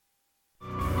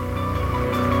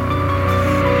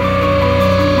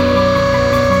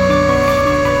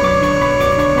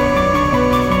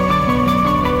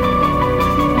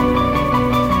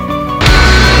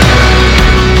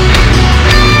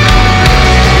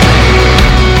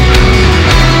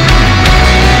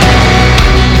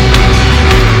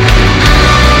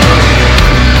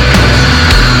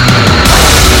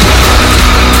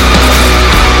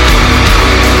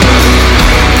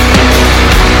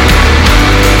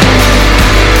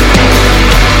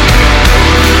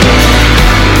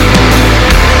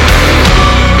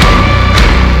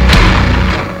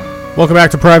Welcome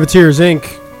back to Privateers Inc.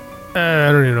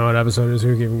 I don't even know what episode it is.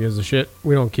 Who even gives a shit?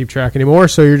 We don't keep track anymore.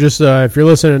 So you're just, if you're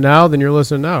listening now, then you're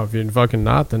listening now. If you're fucking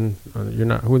not, then you're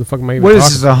not. Who the fuck am I even What talking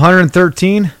is this,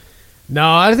 113?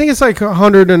 No, I think it's like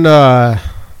 100 and, let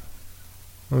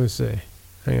me see.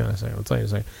 Hang on a second. I'll tell you in a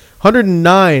second.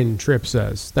 109, Trip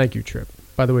says. Thank you, Trip.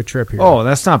 By the way, Trip here. Oh,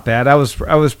 that's not bad. I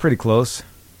was pretty close.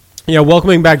 Yeah,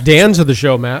 welcoming back Dan to the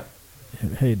show, Matt.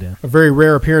 Hey, Dan. A very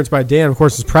rare appearance by Dan. Of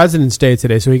course, it's President's Day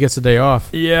today, so he gets the day off.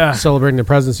 Yeah. Celebrating the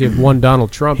presidency of one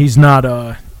Donald Trump. He's not,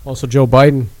 Also Joe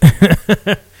Biden.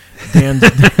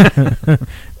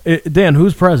 Dan,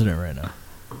 who's president right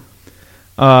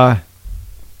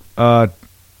now?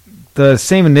 The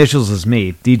same initials as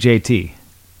me, DJT.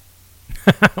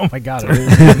 Oh my God! I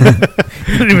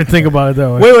didn't even think about it that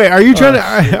way. Wait. Are you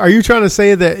trying to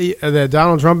say that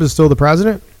Donald Trump is still the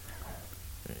president?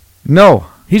 No.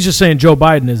 He's just saying Joe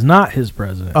Biden is not his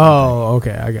president. Oh,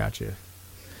 okay. I got you.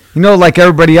 You know, like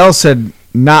everybody else said,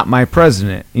 not my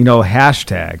president. You know,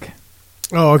 hashtag.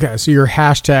 Oh, okay. So you're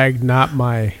hashtag not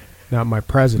my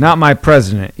president. Not my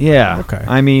president. Yeah. Okay.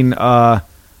 I mean, I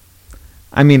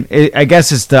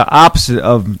guess it's the opposite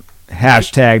of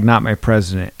hashtag not my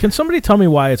president. Can somebody tell me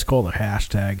why it's called a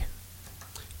hashtag?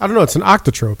 I don't know. It's an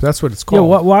octotrope. That's what it's called.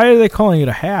 Yeah. Why are they calling it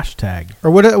a hashtag?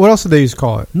 Or what else did they used to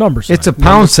call it? Number sign. It's a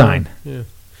pound sign. Yeah.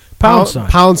 Pound sign.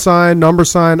 Pound sign, number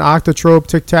sign, octotrope,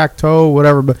 tic-tac-toe,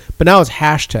 whatever. But now it's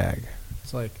hashtag.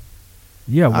 It's like,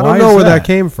 Yeah. Why I don't know where that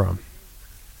came from.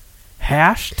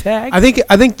 Hashtag. I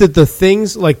think that the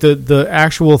things, like the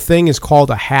actual thing is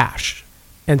called a hash.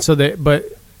 And so but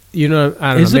you know,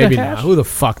 I don't Is know, it a maybe hash? not. Who the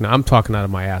fuck now? I'm talking out of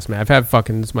my ass, man. I've had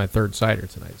this is my third cider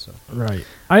tonight, so. Right.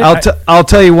 I'll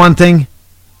tell you one thing.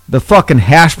 The fucking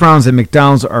hash browns at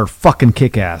McDonald's are fucking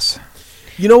kick-ass.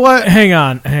 You know what? Hang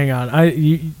on.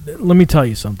 Let me tell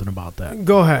you something about that.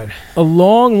 Go ahead. A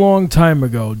long time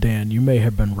ago, Dan, you may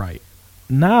have been right.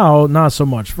 Now, not so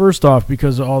much. First off,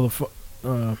 because of all the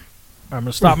I'm going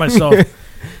to stop myself.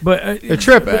 But The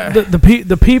Trip.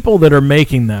 the people that are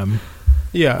making them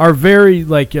Yeah. are very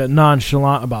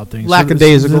nonchalant about things.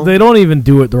 Lackadaisical. So they don't even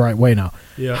do it the right way now.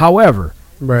 Yeah. However,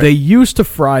 Right. they used to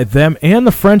fry them and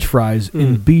the French fries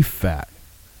in beef fat.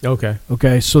 Okay.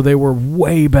 Okay, so they were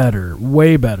way better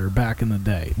back in the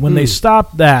day. When they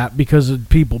stopped that because of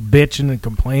people bitching and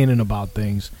complaining about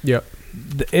things, Yep.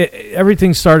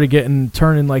 everything started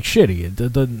turning like shitty.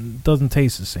 It doesn't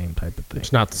taste the same type of thing.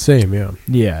 It's not the same, yeah.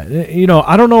 Yeah,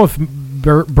 I don't know if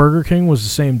Burger King was the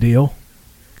same deal.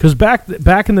 Because back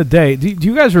in the day, do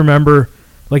you guys remember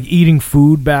like eating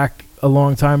food back a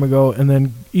long time ago and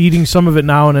then eating some of it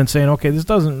now and then saying, okay, this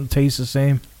doesn't taste the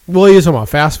same? Well, you're talking about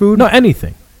fast food? No,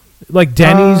 anything. Like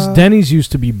Denny's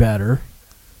used to be better.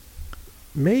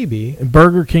 Maybe. And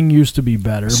Burger King used to be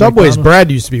better. Subway's McDonald's-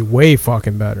 bread used to be way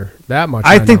fucking better. That much.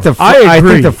 I think know. I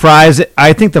agree. the fries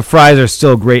are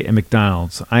still great at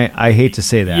McDonald's. I hate to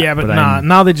say that. Yeah, but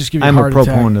now they just give you I'm a a heart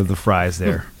proponent attack. of the fries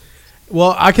there.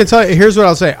 Well, I can tell you. Here's what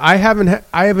I'll say. I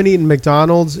haven't eaten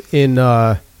McDonald's in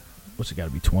What's it got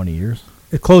to be, 20 years?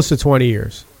 close to 20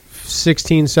 years,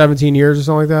 16, 17 years or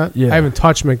something like that. Yeah. I haven't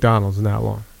touched McDonald's in that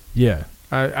long. Yeah.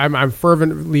 I'm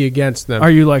fervently against them.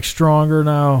 Are you like stronger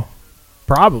now?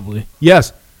 Probably.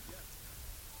 Yes.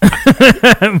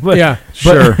 But, Yeah.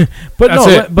 Sure. But That's no,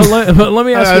 it. but let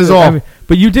me ask That you is this. all.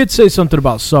 But you did say something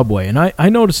about Subway, and I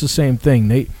noticed the same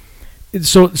thing.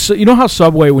 So you know how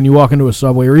Subway, when you walk into a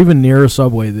Subway or even near a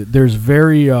Subway, there's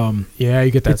very Yeah,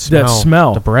 you get that it's smell. that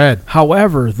smell. The bread.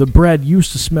 However, the bread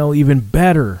used to smell even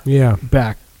better Yeah.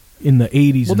 back in the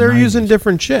 80s. Well, and they're 90s. using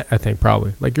different shit, I think,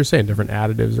 probably. Like you're saying, different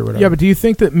additives or whatever. Yeah, but do you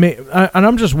think that and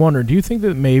I'm just wondering, do you think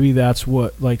that maybe that's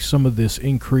what like some of this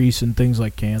increase in things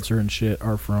like cancer and shit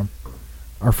are from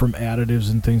additives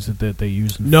and things that they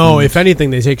use in No, foods? if anything,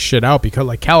 they take shit out because,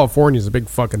 like, California's a big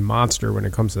fucking monster when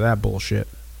it comes to that bullshit.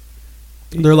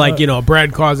 They're like,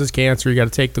 bread causes cancer. You got to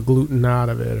take the gluten out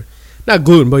of it. Not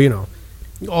gluten, but,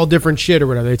 all different shit or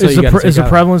whatever. They tell Is you gotta the take out.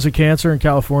 prevalence of cancer in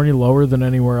California lower than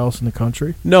anywhere else in the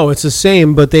country? No, it's the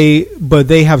same, but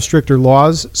they have stricter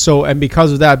laws. So, and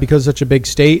because of that, because it's such a big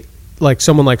state, like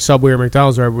someone like Subway or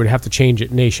McDonald's would have to change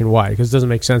it nationwide because it doesn't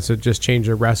make sense to just change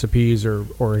their recipes or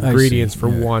ingredients for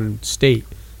one state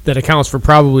that accounts for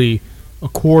probably a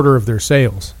quarter of their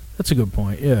sales. That's a good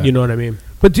point. Yeah, You know what I mean?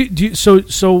 But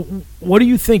so what do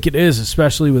you think it is,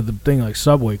 especially with the thing like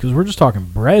Subway? Because we're just talking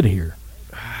bread here.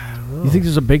 I don't know. You think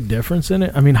there's a big difference in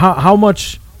it? I mean, how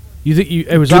much? You think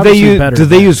it was Do they obviously use better? Do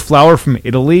they back. use flour from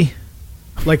Italy?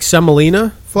 Like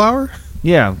semolina flour?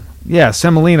 Yeah,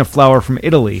 semolina flour from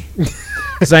Italy.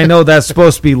 Because I know that's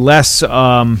supposed to be less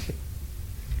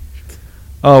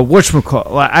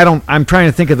whatchamacallit? I'm trying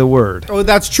to think of the word. Oh,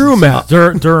 that's true, Matt.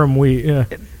 Durham wheat. Yeah,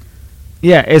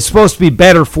 Yeah, it's supposed to be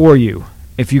better for you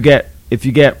if you get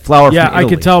flour. yeah. from I Italy.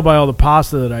 could tell by all the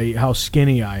pasta that I eat how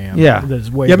skinny I am. Yeah. That's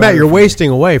way Yeah, Matt, better you're for me. wasting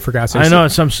away, for God's sake. I know.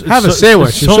 It's Have a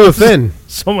sandwich. You're so thin.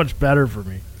 So much better for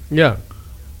me. Yeah.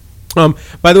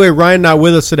 By the way, Ryan not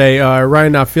with us today.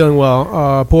 Ryan not feeling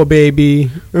well. Poor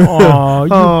baby. Oh, you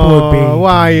poor baby.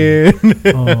 Ryan.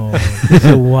 Oh, he's a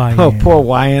Wyan. Oh, poor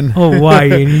Wyan. Oh,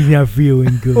 Wyan, he's not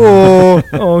feeling good. Oh.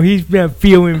 Oh, he's not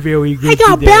feeling very good. I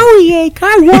got today. bellyache.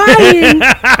 I'm whining.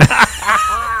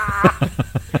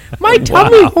 My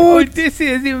tummy hurts. Oh, this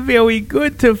isn't very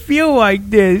good to feel like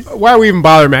this. Why are we even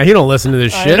bothering, Matt? He don't listen to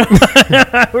this shit.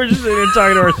 We're just sitting here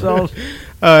talking to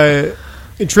ourselves.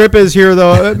 Trip is here,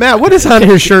 though. Matt, what is on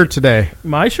your shirt today?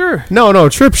 My shirt? No,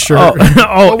 Trip's shirt.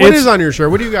 Oh, What is on your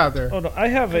shirt? What do you got there? Oh, no, I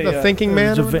have a The thinking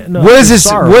man? No, What is this?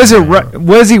 sorry. What is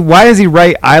it? Why does he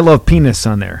write "I love penis"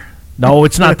 on there? No,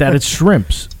 it's not that. It's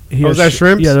shrimps. He Oh, has is that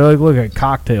shrimps? Yeah, they're like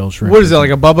cocktail shrimp. What is it, like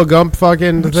a Bubba Gump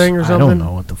fucking thing or something? I don't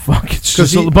know what the fuck. It's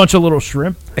 'Cause just a bunch of little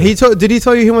shrimp. Did he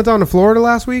tell you he went down to Florida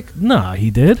last week? Nah,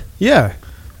 he did. Yeah.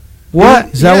 What?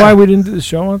 Is that Yeah. why we didn't do the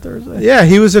show on Thursday? Yeah,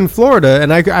 he was in Florida,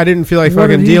 and I didn't feel like What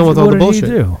fucking did he- dealing with all what the did bullshit. He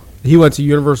do? He went to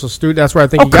Universal Studios. That's where I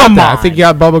think Oh, he got come that. I on. think he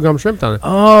got Bubblegum Shrimp on it.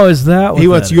 Oh, is that what He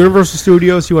went to that is? Universal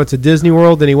Studios. He went to Disney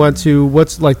World, and he went to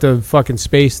what's like the fucking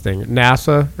space thing,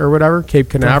 NASA or whatever, Cape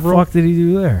What the Canaveral. fuck did he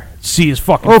do there? See his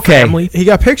fucking Okay. family. He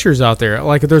got pictures out there.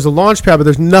 Like there's a launch pad, but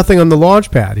there's nothing on the launch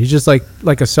pad. He's just like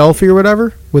a selfie or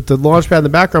whatever with the launch pad in the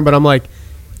background. But I'm like,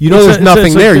 there's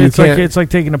nothing there. You It's can't. like, it's like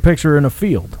taking a picture in a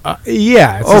field.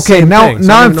 Yeah. It's the Okay, same now thing. So I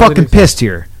now don't I'm even know fucking what it is. pissed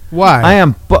here. Why? I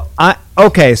am.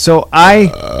 Okay, so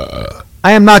I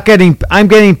am not getting. I'm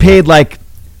getting paid like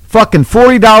fucking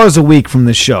 $40 a week from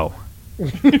this show.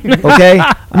 Okay,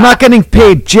 I'm not getting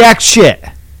paid jack shit.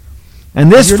 And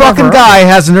this You're fucking never- guy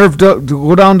has the nerve to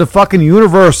go down to fucking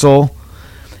Universal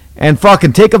and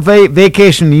fucking take a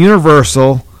vacation to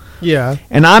Universal. Yeah.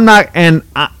 And I'm not. And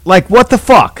like, what the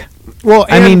fuck? Well,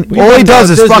 I mean, we all he went does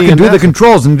to is Disney fucking and do the that's-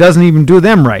 controls, and he doesn't even do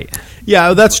them right.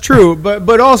 Yeah, that's true.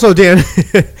 But also, Dan,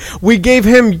 we gave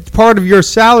him part of your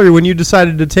salary when you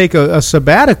decided to take a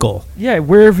sabbatical. Yeah,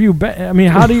 where have you been? I mean,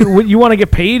 how do you want to get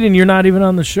paid and you're not even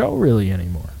on the show really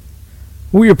anymore?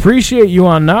 We appreciate you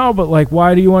on now, but like,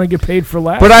 why do you want to get paid for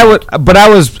last? But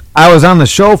I was on the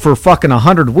show for fucking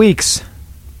 100 weeks.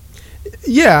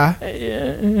 Yeah,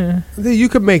 Yeah, you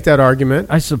could make that argument.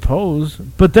 I suppose.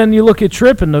 But then you look at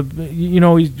Tripp and he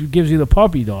gives you the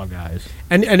puppy dog eyes.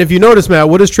 And if you notice, Matt,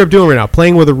 what is Tripp doing right now?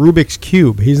 Playing with a Rubik's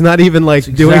Cube. He's not even like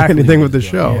That's doing exactly anything what with the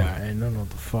he's doing. show. Yeah, I don't know what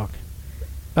the fuck.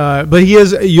 But he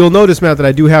is. You'll notice, Matt, that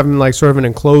I do have him like sort of an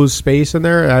enclosed space in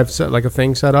there. I've set like a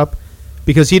thing set up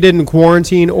because he didn't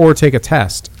quarantine or take a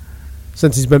test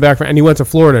since he's been back and he went to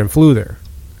Florida and flew there.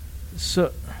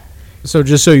 So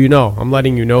just so you know, I'm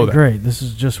letting you know that. Great. This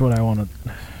is just what I want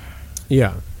to.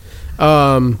 Yeah.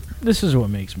 This is what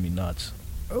makes me nuts.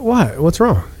 What? What's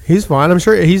wrong? He's fine. I'm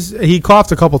sure he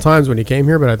coughed a couple times when he came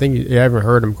here, but I think I haven't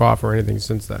heard him cough or anything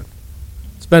since then.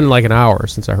 It's been like an hour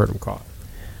since I heard him cough.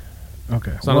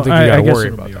 Okay. So I don't think you gotta worry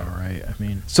about that. All right. I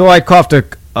mean, So I coughed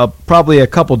probably a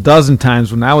couple dozen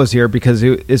times when I was here because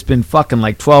it's been fucking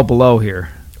like 12 below here.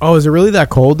 Oh, is it really that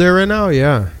cold there right now?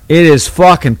 Yeah. It is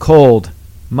fucking cold.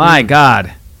 My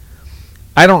God.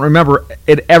 I don't remember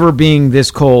it ever being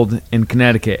this cold in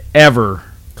Connecticut, ever,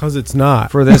 Because it's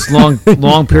not. for this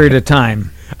long period of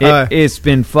time. Uh, It's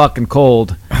been fucking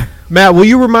cold. Matt, will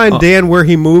you remind Dan where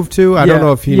he moved to? I don't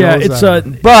know if he knows it's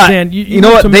that. But Dan, you know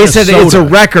moved what? to They said it's a Minnesota.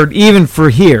 record even for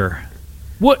here.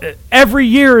 What every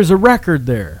year is a record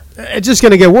there. It's just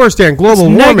going to get worse, Dan. Global It's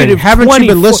warming. negative Haven't you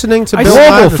 24 been listening to I Bill saw- Nye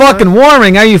Global the fucking time?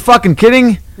 warming. Are you fucking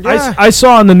kidding? Yeah. I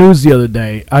saw on the news the other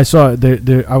day. I saw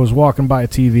I was walking by a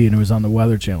TV and it was on the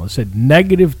Weather Channel. It said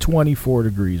negative 24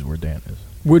 degrees where Dan is.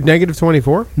 With negative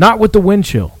 24? Not with the wind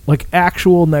chill, like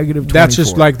actual negative 24. That's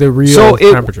just like the real So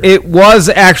temperature. it was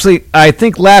actually, I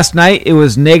think last night it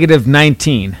was negative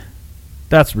 19.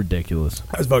 That's ridiculous.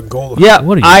 That's fucking cold. Yeah,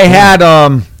 What are you I doing? had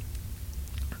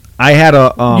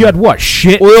a You had what?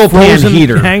 Shit oil pan frozen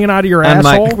heater hanging out of your on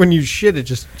my- asshole? When you shit, it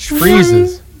just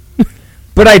freezes.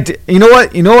 but you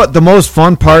know what the most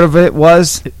fun part of it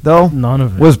was though None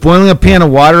of it. was boiling a pan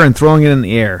of water and throwing it in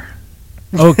the air.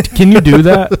 Oh, can you do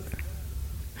that?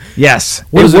 Yes,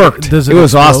 What it is it? worked. Does it It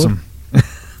was explode?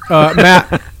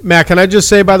 awesome. Matt, can I just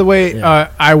say, by the way, Yeah.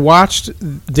 I watched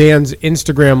Dan's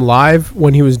Instagram live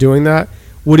when he was doing that.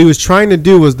 What he was trying to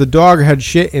do was the dog had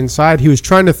shit inside. He was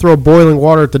trying to throw boiling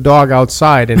water at the dog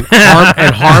outside and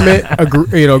harm it, Right,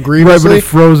 but grievously. it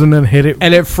frozen and hit it.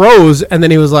 And it froze, and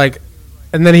then he was like,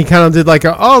 And then he kind of did like,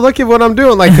 look at what I'm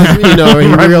doing. Like, 'cause, he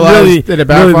realized that it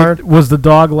backfired. Really, was the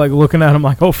dog like looking at him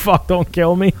like, oh, fuck, don't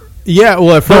kill me? Yeah,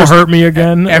 well, at Don't first, hurt me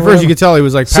again. At first, you could tell he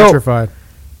was like So- petrified.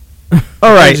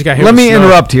 All right, just got hit let with me snow.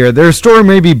 interrupt here. Their story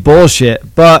may be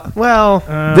bullshit, but Well,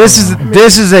 this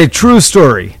is a true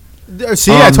story.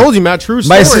 see, I told you, Matt. True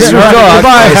story. My sister's All right, dog. goodbye.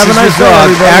 My Have a sister's nice day, dog.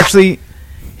 everybody. Actually,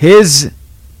 his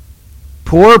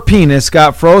poor penis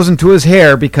got frozen to his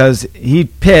hair because he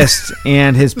pissed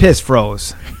and his piss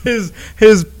froze. his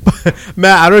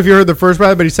Matt. I don't know if you heard the first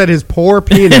part, but he said his poor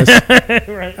penis.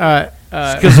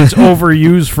 Because it's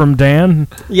overused from Dan.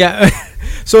 yeah,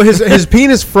 so his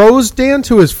penis froze, Dan,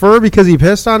 to his fur because he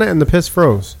pissed on it, and the piss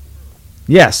froze.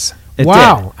 Yes. It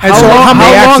Wow. Did. And so They how long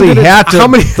actually did it- had to how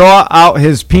many- thaw out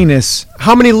his penis.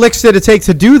 How many licks did it take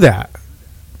to do that?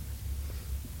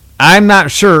 I'm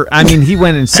not sure. I mean, he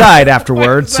went inside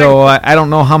afterwards, so I don't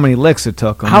know how many licks it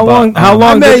took him. How but, long? How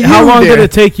long? I met How you, long did Dan.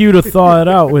 it take you to thaw it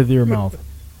out with your mouth?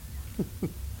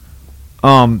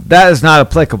 That is not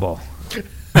applicable.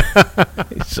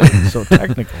 so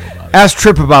technical about it. Ask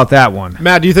Trip about that one.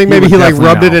 Matt, do you think You maybe would he like definitely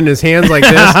rubbed it know. in his hands like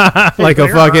this, like a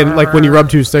fucking like when you rub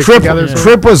two sticks Trip, together?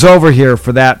 Trip was over here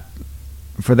for that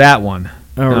one.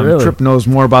 Oh, really? Trip knows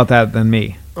more about that than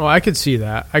me. Oh, I could see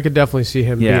that. I could definitely see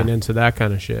him Yeah. being into that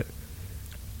kind of shit.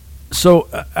 So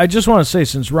I just want to say,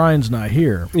 since Ryan's not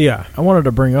here, Yeah, I wanted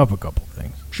to bring up a couple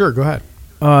things. sure. Go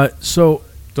ahead. So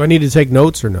Do I need to take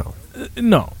notes or no?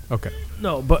 no, Okay.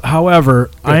 no, but however,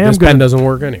 I am this pen going. doesn't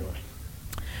work anyway.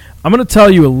 I'm going to tell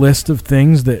you a list of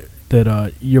things that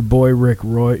your boy Rick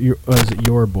Roy. Is it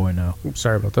your boy now? Oops,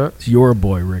 sorry about that. It's your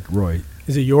boy Rick Roy.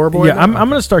 Is it your boy? Yeah, now? I'm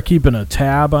going to start keeping a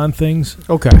tab on things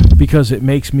Okay. because it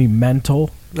makes me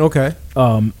mental. Okay.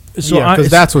 So yeah, because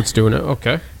that's what's doing it.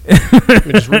 Okay.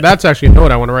 That's actually a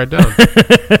note I want to write down.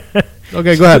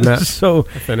 Okay, go ahead, Matt. So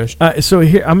I finished. so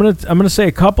here I'm gonna say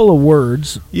a couple of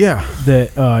words Yeah.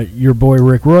 that your boy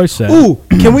Rick Roy said. Ooh,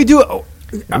 can we do it?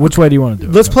 Which way do you want to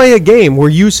do it? Let's play a game where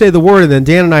you say the word and then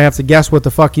Dan and I have to guess what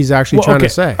the fuck he's actually Well, trying okay.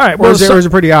 to say. All right, Or well, is it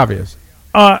pretty obvious?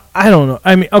 I don't know.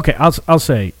 I mean, okay, I'll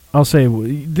say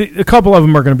a couple of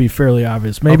them are going to be fairly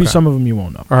obvious. Maybe Okay. some of them you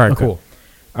won't know. All right, Okay. cool.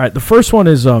 All right, the first one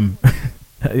is I'm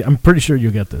pretty sure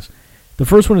you'll get this. The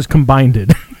first one is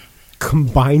combined.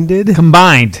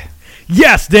 Combined.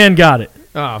 Yes, Dan got it.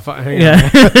 Oh, hang on.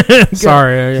 Yeah.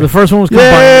 Sorry. So the first one was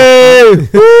combined.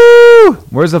 Yay! Woo!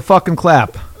 Where's the fucking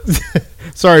clap?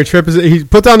 Sorry, Trip. He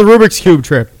put down the Rubik's Cube,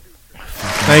 Trip.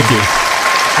 Thank you.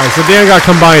 All right, so Dan got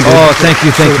combined. Oh, thank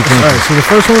you. All right, so the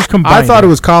first one was combined. I thought it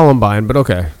was Columbine, but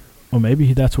okay. Well,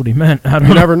 maybe that's what he meant. I don't You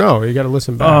know. never know. You got to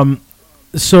listen back.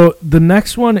 So the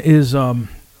next one is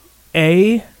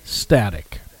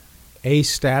astatic.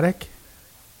 Astatic?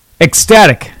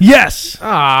 Ecstatic. Yes.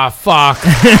 Ah, fuck.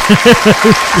 Dan,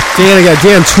 I got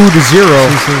Dan 2-0.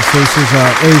 This is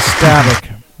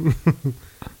astatic.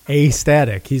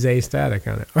 Astatic. He's astatic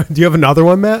on it. Do you have another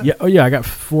one, Matt? Yeah. Oh, yeah. I got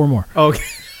 4 more. Okay.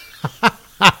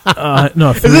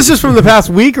 No. Is this just from the past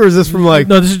week, or is this from like?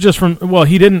 No, this is just from. Well,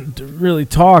 he didn't really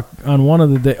talk on one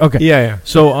of the days. Okay. Yeah.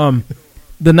 So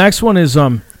the next one is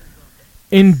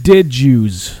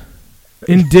indigenous.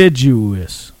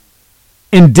 Indigenous.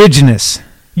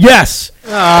 Yes.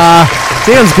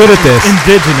 Dan's good at this.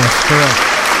 Indigenous. Correct.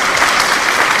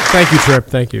 Thank you, Trip.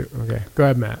 Thank you. Okay, go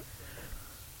ahead, Matt.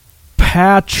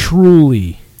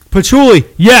 Patchouli. Patchouli.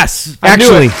 Yes. I knew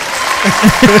Actually. it.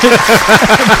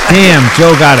 Damn,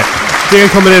 Joe got it. Dan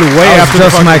coming in way I was after the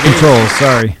just fucking my game. control.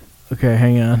 Sorry. Okay.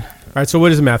 Hang on. All right, so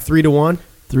what is it, Matt? 3-1.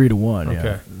 3-1.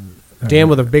 Okay. Yeah. Dan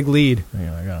with a big lead. Hang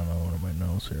on, I got another one of my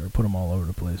notes here. I put them all over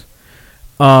the place.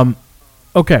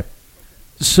 Okay.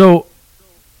 So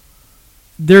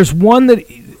there's one that.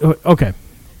 Okay.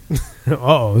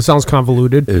 Oh, this sounds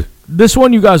convoluted. This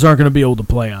one you guys aren't going to be able to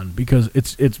play on because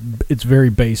it's very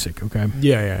basic. Okay.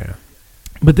 Yeah.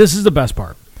 But this is the best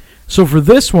part. So for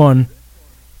this one,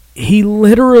 he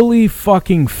literally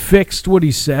fucking fixed what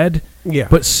he said, Yeah.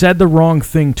 but said the wrong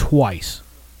thing twice.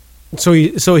 So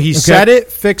he said it,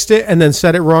 fixed it, and then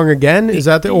said it wrong again. Is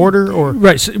that the order, or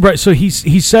Right. So he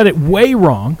said it way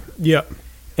wrong, yeah,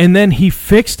 and then he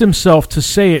fixed himself to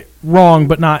say it wrong,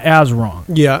 but not as wrong.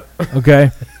 yeah?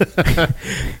 Okay.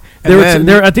 then-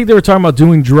 I think they were talking about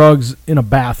doing drugs in a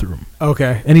bathroom,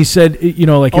 Okay. and he said,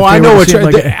 like, Oh, if I they know were which. to see,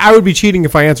 like, I would be cheating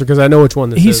if I answer because I know which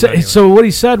one this he is. said. anyway. So what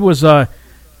he said was,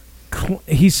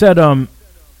 he said,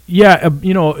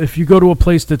 if you go to a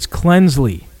place that's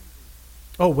cleansely.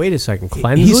 Oh, wait a second.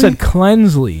 Cleansely? He said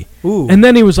cleansely. Ooh. And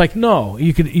then he was like, no,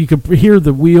 you could hear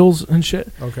the wheels and shit.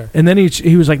 Okay. And then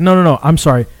he was like, no, I'm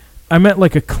sorry. I meant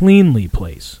like a cleanly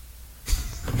place.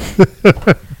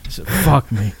 I said,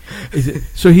 fuck me.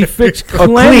 So he fixed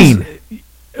Clean.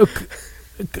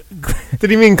 Did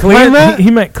he mean clean, Matt?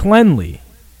 He meant cleanly.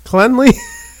 Cleanly?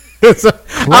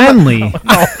 Cleanly.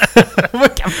 I'm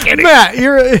kidding. Matt,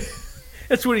 you're...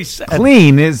 That's what he said.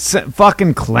 Clean is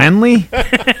fucking cleanly.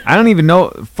 I don't even know.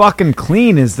 Fucking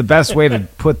clean is the best way to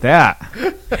put that.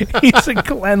 He said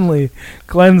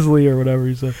cleansly or whatever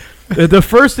he said. The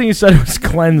first thing he said was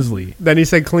cleansly. Then he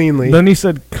said cleanly. Then he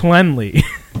said cleanly.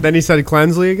 Then he said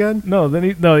cleansly again? No,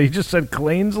 he just said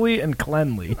cleansly and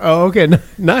cleanly. Oh, okay.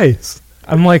 Nice.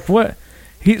 I'm like, what?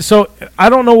 So I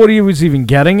don't know what he was even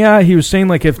getting at. He was saying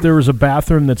like if there was a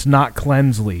bathroom that's not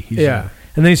cleansly. He Yeah. said.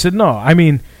 And then he said, no, I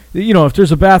mean, if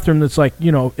there's a bathroom that's like,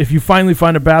 if you finally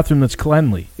find a bathroom that's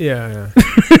cleanly. Yeah.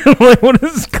 Like, what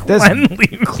is That's cleanly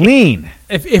mean? clean.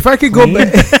 If I could go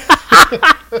back...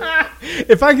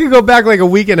 If I could go back like a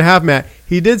week and a half, Matt,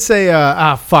 he did say,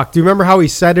 fuck. Do you remember how he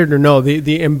said it or no?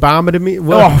 The embalming.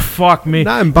 Oh, fuck me.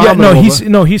 Not embalming.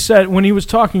 Yeah, he said when he was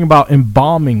talking about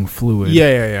embalming fluid.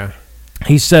 Yeah.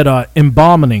 He said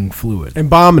embalming fluid.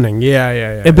 Embalming.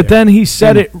 Yeah. But then he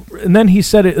said it, and then he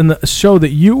said it in the show that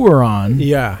you were on.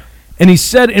 Yeah. And he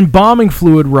said embalming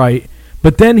fluid right,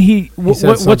 but then what's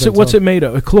it made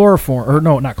of? Chloroform or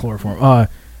no, not chloroform.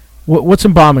 What's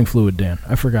embalming fluid, Dan?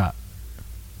 I forgot.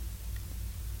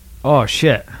 Oh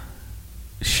shit.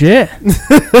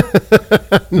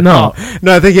 No,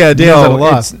 I think Dan's at a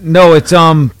loss. It's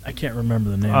I can't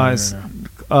remember the name of it right now.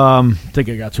 I think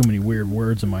I got too many weird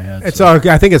words in my head.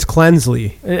 I think it's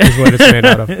cleansly is what it's made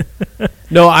out of.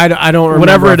 No, I don't remember.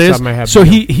 Whatever it is. My head, so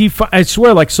I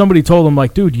swear, like somebody told him,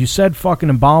 like, dude, you said fucking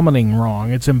embalming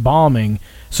wrong. It's embalming.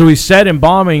 So he said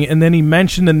embalming, and then he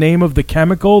mentioned the name of the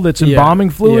chemical that's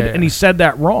embalming fluid, and he said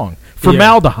that wrong.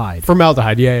 Formaldehyde.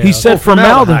 Formaldehyde. Yeah. He said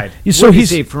formaldehyde. So what did he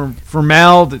say?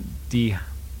 Formaldehyde.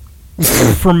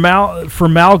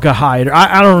 Formaldehyde.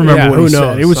 I don't remember what he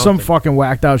said. It was some fucking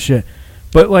whacked out shit.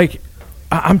 But like,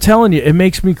 I'm telling you, it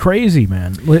makes me crazy,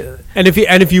 man. And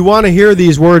if you want to hear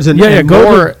these words and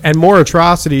more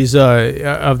atrocities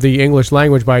of the English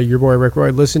language by your boy Rick Roy,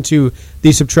 listen to The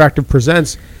Subtractive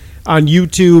Presents on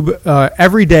YouTube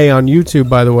every day on YouTube,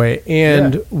 by the way,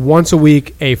 and once a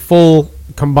week a full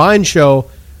combined show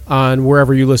on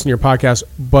wherever you listen to your podcast.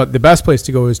 But the best place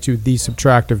to go is to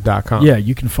thesubtractive.com. Yeah,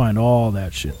 you can find all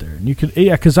that shit there, and you can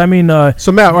because I mean.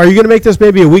 So Matt, are you going to make this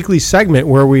maybe a weekly segment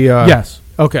where we? Yes.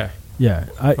 Okay. Yeah,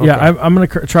 I'm going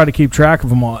to try to keep track of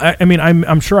them all. I mean,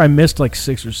 I'm sure I missed like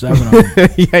 6 or 7 of them.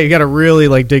 Yeah, you got to really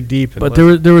like dig deep. But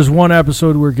there was one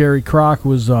episode where Gary Kroc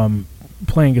was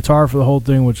playing guitar for the whole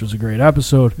thing, which was a great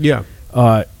episode. Yeah.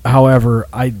 However,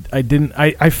 I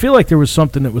feel like there was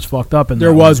something that was fucked up in there.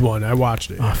 There was one. I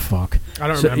watched it. Oh fuck! I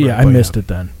don't remember. Yeah, I missed it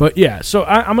then. But yeah, so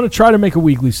I'm going to try to make a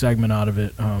weekly segment out of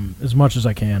it as much as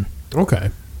I can.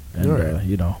 Okay. And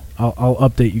right. I'll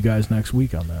update you guys next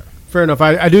week on that. Fair enough.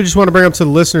 I do just want to bring up to the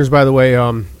listeners, by the way,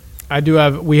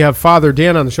 we have Father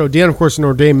Dan on the show. Dan, of course, an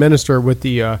ordained minister with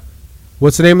the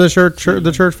what's the name of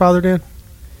the church, Father Dan?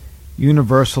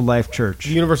 Universal Life Church.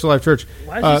 Universal Life Church.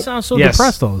 Why does he sound so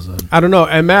depressed all of a sudden? I don't know.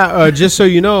 And Matt, just so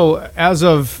you know, as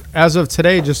of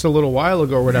today, just a little while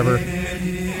ago or whatever,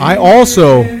 I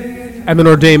also am an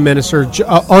ordained minister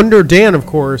under Dan, of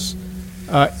course,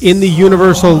 in the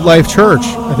Universal Life Church.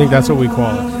 I think that's what we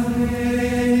call it.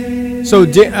 So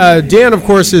Dan, of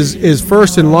course, is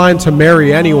first in line to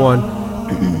marry anyone.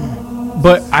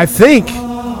 But I think,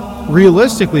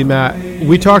 realistically, Matt,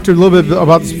 we talked a little bit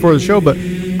about this before the show, but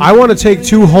I want to take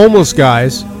 2 homeless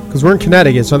guys, because we're in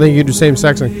Connecticut, so I think you can do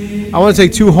same-sex thing. I want to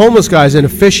take 2 homeless guys and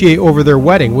officiate over their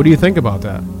wedding. What do you think about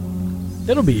that?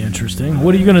 It'll be interesting.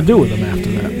 What are you going to do with them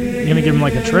after that? You going to give them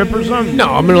like a trip or something? No,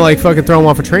 I'm going to like fucking throw them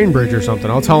off a train bridge or something.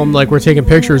 I'll tell them like we're taking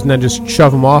pictures and then just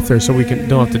shove them off there so we don't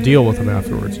have to deal with them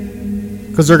afterwards.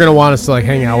 Because they're going to want us to like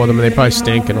hang out with them and they probably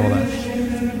stink and all that.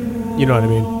 You know what I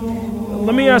mean?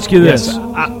 Let me ask you this. Yes,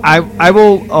 I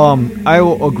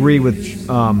will agree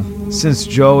with since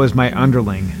Joe is my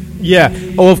underling. Yeah.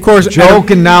 Oh, of course. Joe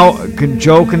can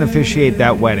officiate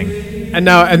that wedding. And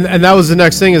now and that was the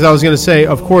next thing is I was going to say,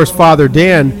 of course, Father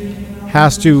Dan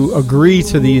has to agree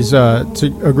to these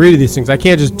things. I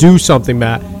can't just do something,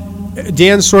 Matt.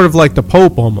 Dan's sort of like the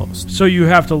Pope almost. So you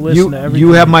have to listen to everything.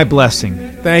 You have my blessing.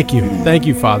 Thank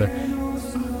you, Father.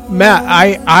 Matt,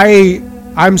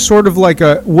 I'm sort of like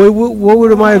a what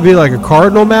would I be like, a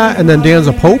cardinal, Matt, and then Dan's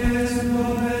a pope?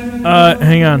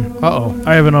 Hang on. Uh-oh.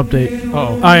 I have an update.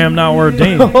 Uh-oh. I am now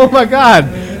ordained. Oh my God.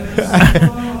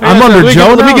 I'm under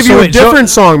Joe. Let me give you a different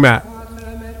song, Matt.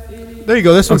 There you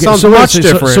go. This one sounds much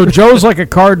different. So Joe's like a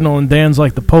cardinal and Dan's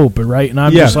like the pope, right? And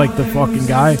I'm just like the fucking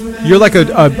guy. You're like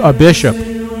a bishop.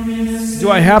 Do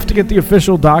I have to get the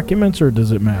official documents or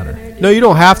does it matter? No, you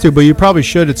don't have to, but you probably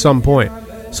should at some point.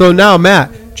 So now,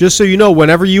 Matt, just so you know,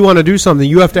 whenever you want to do something,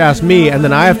 you have to ask me, and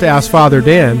then I have to ask Father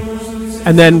Dan,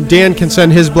 and then Dan can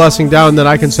send his blessing down, and then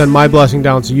I can send my blessing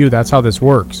down to you. That's how this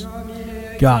works.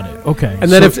 Got it. Okay.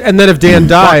 And then if Dan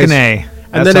dies, Fucking A. and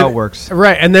That's then how it works.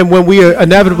 Right, and then when we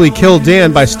inevitably kill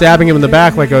Dan by stabbing him in the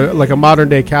back like a modern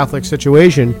day Catholic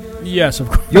situation, yes, of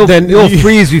course. You'll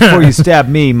freeze before you stab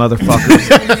me, motherfuckers.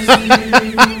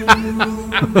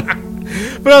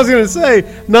 But I was gonna say,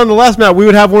 nonetheless, Matt, we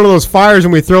would have one of those fires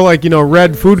and we throw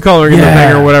red food coloring in the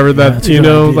thing or whatever that's a you good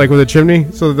know, idea. like with a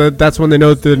chimney, so that's when they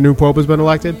know that the new pope has been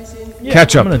elected. Yeah,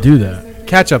 Ketchup. I'm gonna do that.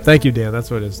 Catch up. Thank you, Dan.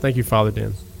 That's what it is. Thank you, Father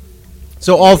Dan.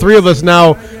 So all three of us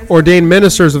now ordained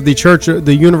ministers of the church,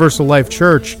 the Universal Life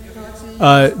Church.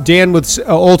 Dan with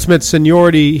ultimate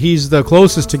seniority, he's the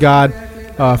closest to God,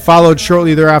 followed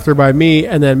shortly thereafter by me,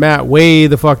 and then Matt way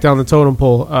the fuck down the totem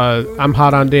pole. I'm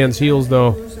hot on Dan's heels,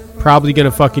 though. Probably going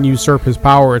to fucking usurp his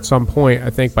power at some point, I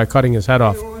think, by cutting his head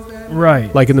off. Right.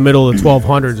 Like in the middle of the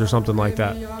 1200s or something like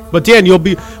that. But Dan,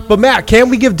 But Matt, can't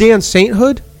we give Dan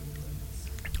sainthood?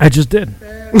 I just did.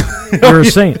 You're a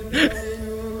saint.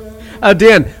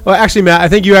 Dan, well, actually, Matt, I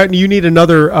think you need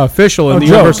another official in the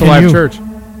Joe, Universal can Life you- Church.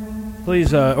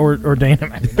 Please ordain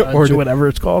him. Or Or whatever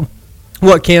it's called.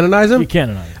 What, canonize him? You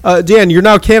canonize. Dan, you're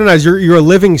now canonized. You're a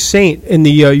living saint in the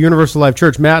Universal Life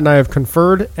Church. Matt and I have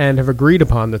conferred and have agreed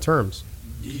upon the terms.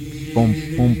 Boom,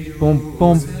 boom, boom, boom, boom,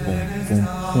 boom, boom, boom.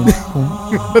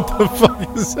 What the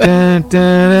fuck is that?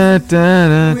 Dun,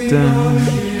 dun, dun, dun,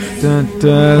 dun,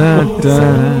 dun,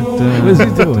 dun, dun, What is he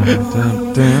doing?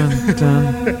 dun, dun,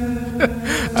 dun.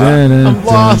 Dun, dun, I'm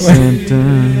lost. dun, dun,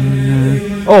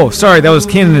 dun. Oh, sorry, that was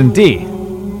Canon and D.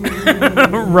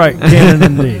 Right, canon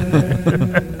indeed.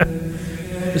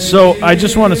 So I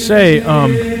just want to say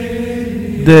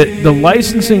the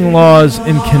licensing laws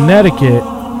in Connecticut,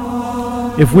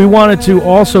 if we wanted to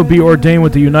also be ordained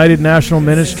with the United National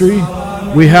Ministry,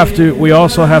 we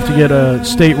also have to get a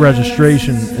state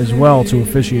registration as well to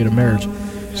officiate a marriage.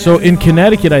 So in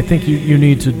Connecticut, I think you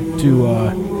need to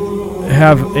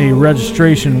have a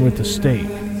registration with the state.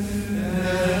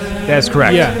 That's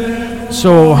correct. Yeah.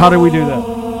 So how do we do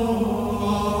that?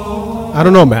 I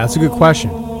don't know, Matt. That's a good question.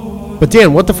 But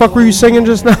Dan, what the fuck were you singing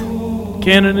just now?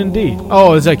 Canon indeed.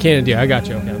 Oh, is that Canada? I got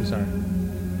you. Okay, I'm sorry.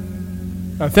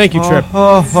 Thank you, Trip.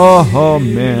 Oh,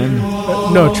 man.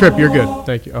 No, Trip, you're good.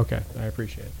 Thank you. Okay, I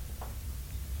appreciate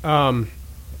it.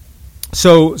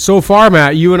 So far,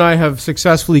 Matt, you and I have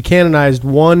successfully canonized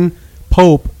one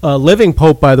pope, living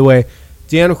pope, by the way.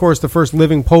 Dan, of course, the first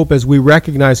living pope as we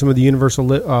recognize him with the Universal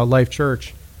Life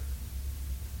Church.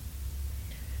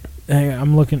 Hang on,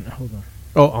 I'm looking. Hold on.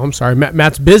 Oh, I'm sorry.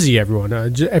 Matt's busy, everyone.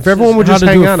 If everyone would just How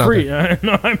to hang do it on out free. there.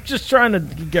 No, I'm just trying to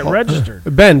get registered.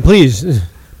 Ben, please,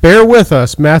 bear with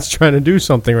us. Matt's trying to do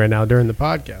something right now during the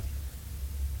podcast.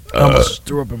 I almost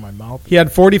threw up in my mouth. He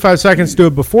had 45 seconds to do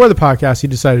it before the podcast. He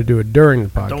decided to do it during the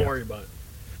podcast. Don't worry about it.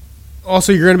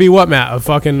 Also, you're going to be what, Matt? A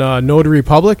fucking notary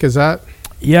public? Is that?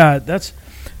 Yeah, that's.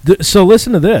 So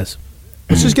listen to this.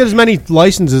 Let's just get as many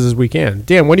licenses as we can.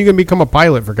 Dan, when are you going to become a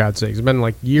pilot, for God's sake? It's been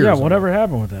like years. Yeah, whatever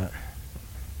happened with that?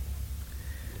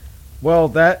 Well,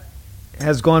 that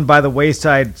has gone by the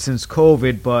wayside since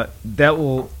COVID, but that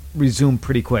will resume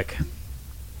pretty quick.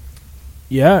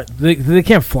 Yeah, they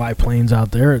can't fly planes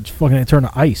out there. It's fucking they turn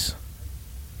to ice.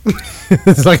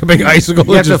 It's like a big icicle.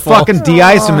 You have to fucking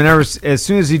de-ice them, and as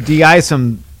soon as you de-ice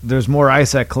them, there's more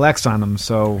ice that collects on them.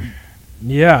 So,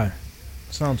 Yeah,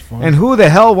 sounds fun. and who the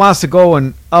hell wants to go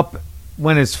and up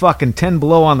when it's fucking 10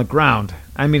 below on the ground?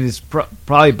 I mean, it's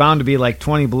probably bound to be like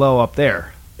 20 below up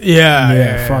there.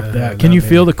 Yeah, fuck that. Can you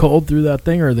feel the cold through that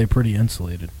thing, or are they pretty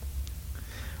insulated?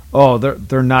 Oh,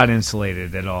 they're not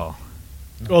insulated at all.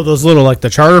 Oh, those little, like the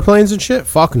charter planes and shit?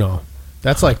 Fuck no.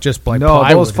 That's like just like No,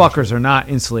 plywood those and fuckers are not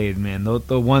insulated, man.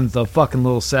 The fucking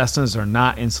little Cessnas are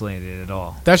not insulated at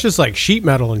all. shit. That's just like sheet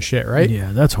metal and shit, right?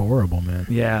 Yeah, that's horrible, man.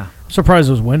 Yeah. I'm surprised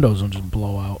those windows don't just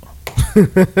blow out.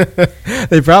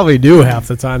 They probably do half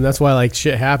the time. That's why like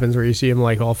shit happens where you see them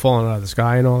like all falling out of the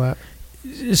sky and all that.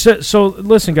 So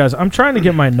listen, guys, I'm trying to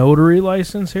get my notary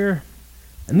license here,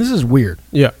 and this is weird.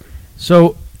 Yeah.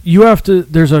 So you have to.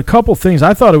 There's a couple things.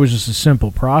 I thought it was just a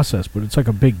simple process, but it's like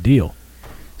a big deal.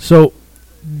 So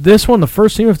this one, the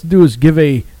first thing you have to do is give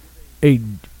a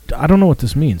I don't know what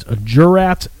this means. A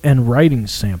jurat and writing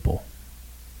sample.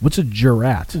 What's a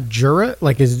jurat? Jurat?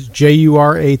 Like is it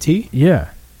Jurat? Yeah,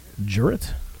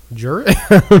 jurat. Jurat?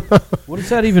 What does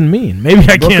that even mean? Maybe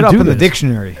I Look can't it up do in the this.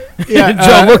 dictionary. Yeah,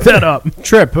 Joe, look that up.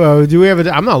 Trip, do we have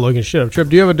I'm not looking shit up. Trip,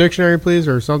 do you have a dictionary, please,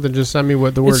 or something? Just send me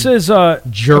what the It word says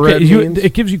jurat okay, means.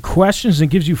 it gives you questions and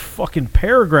gives you fucking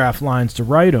paragraph lines to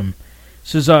write them,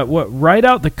 says, write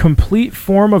out the complete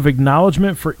form of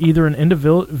acknowledgement for either an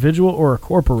individual or a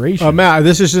corporation. Matt,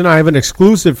 this is I have an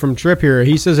exclusive from Trip here.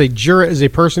 He says a juror is a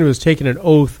person who has taken an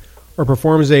oath or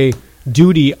performs a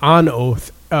duty on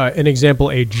oath. An example,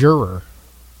 a juror.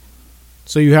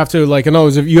 So you have to, like, in other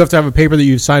words, if you have to have a paper that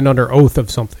you've signed under oath of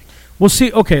something. Well,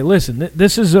 see, okay, listen.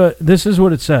 This is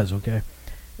what it says. Okay,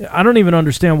 I don't even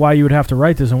understand why you would have to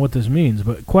write this and what this means.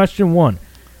 But question 1.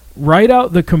 Write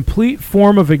out the complete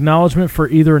form of acknowledgement for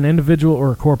either an individual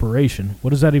or a corporation.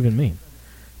 What does that even mean?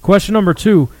 Question number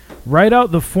 2. Write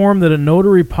out the form that a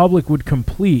notary public would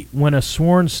complete when a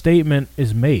sworn statement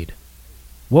is made.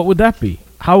 What would that be?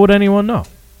 How would anyone know?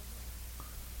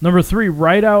 Number 3.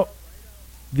 Write out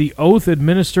the oath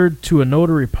administered to a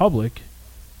notary public.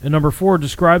 And number 4.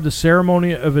 Describe the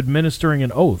ceremony of administering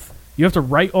an oath. You have to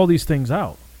write all these things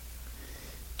out.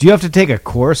 Do you have to take a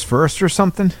course first or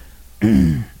something?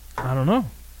 I don't know.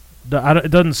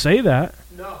 It doesn't say that.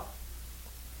 No.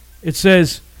 It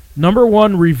says, number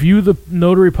 1, review the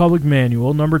notary public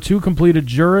manual. Number 2, complete a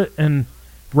juror and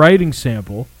writing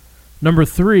sample. Number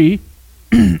 3,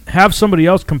 have somebody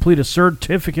else complete a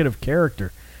certificate of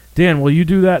character. Dan, will you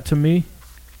do that to me?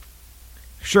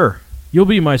 Sure. You'll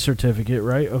be my certificate,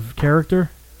 right, of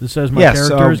character? That says my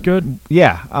character is good?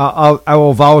 Yeah, I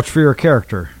will vouch for your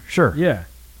character. Sure. Yeah.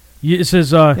 It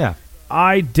says, yeah.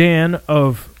 I, Dan,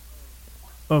 of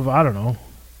I don't know,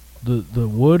 the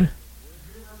wood?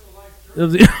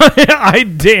 I,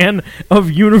 Dan, of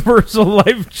Universal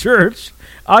Life Church.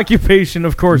 Occupation,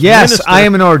 of course, yes, minister. I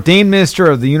am an ordained minister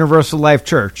of the Universal Life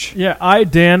Church. Yeah, I,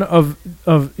 Dan, of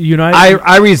United...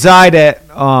 I reside at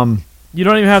you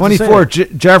don't even have 24 to say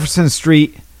it. Jefferson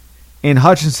Street in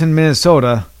Hutchinson,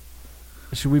 Minnesota.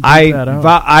 Should we beat that out?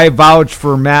 I vouch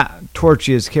for Matt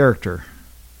Torchia's character.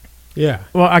 Yeah.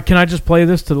 Well, can I just play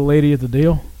this to the lady at the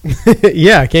deal?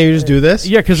 Yeah, can't you just do this?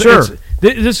 Yeah, because sure.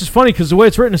 This is funny because the way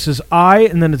it's written, it says I,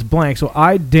 and then it's blank. So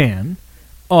I, Dan,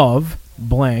 of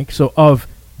blank, so of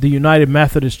the United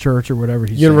Methodist Church or whatever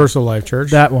he's Universal Life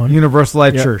Church. That one. Universal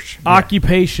Life Yep. Church.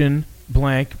 Occupation,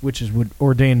 blank, which is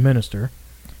ordained minister.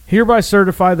 Hereby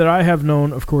certify that I have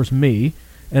known, of course, me,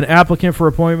 an applicant for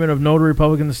appointment of notary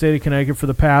public in the state of Connecticut for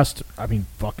the past,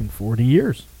 fucking 40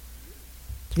 years.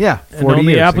 Yeah, 40 and known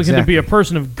years. the applicant exactly. to be a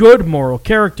person of good moral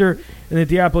character, and that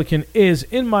the applicant is,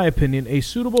 in my opinion, a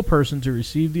suitable person to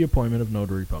receive the appointment of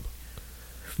notary public.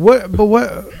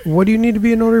 What do you need to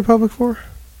be a notary public for?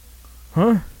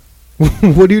 Huh?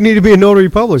 What do you need to be a notary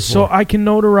public for? So I can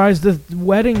notarize the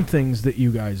wedding things that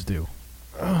you guys do.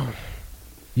 Oh.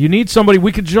 You need somebody.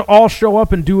 We could all show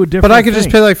up and do a different. But I could thing.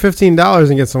 just pay like $15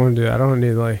 and get someone to do it. I don't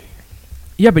need like.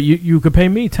 Yeah, but you could pay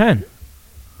me $10.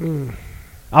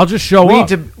 I'll just show up.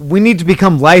 We need to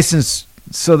become licensed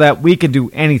so that we can do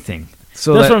anything.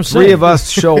 So That's that what I'm three saying. of us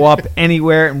show up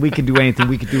anywhere and we can do anything.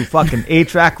 We could do fucking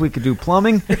HVAC. We could do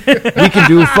plumbing. We can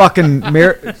do fucking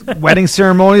wedding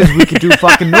ceremonies. We could do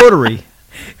fucking notary.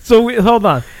 So hold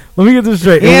on. Let me get this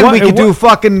straight. And we could do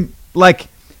fucking like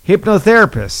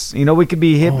hypnotherapists. You know, we could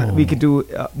be we could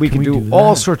do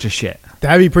all sorts of shit.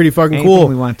 That'd be pretty fucking Anything cool.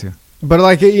 we want to. But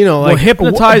like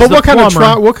hypnotize But the what kind of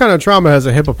plumber. what kind of trauma has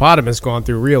a hippopotamus gone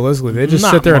through? Realistically, they just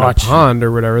Not sit there much. in a pond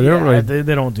or whatever. They don't really.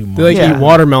 They don't do much. They like Yeah. eat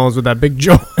watermelons with that big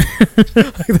jaw,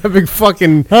 like that big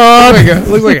fucking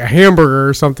looks like a hamburger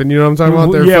or something. You know what I'm talking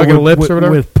about? Their fucking lips or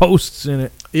whatever. with posts in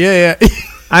it. Yeah.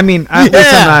 I mean, Yeah, I'm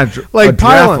not like a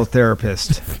Pylon.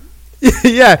 therapist.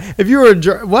 Yeah. If you were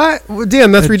what? Well,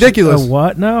 damn, that's ridiculous. A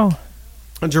what now?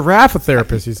 A giraffe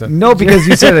therapist, he said. No, because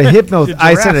you said I said a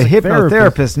Jurassic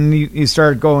hypnotherapist, and you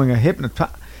started going a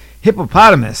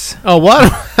hippopotamus. Oh, what?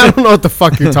 I don't know what the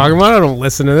fuck you're talking about. I don't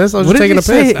listen to this. I was What just did taking you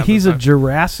a say? piss. He's a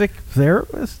Jurassic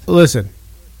therapist? Listen.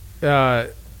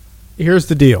 Here's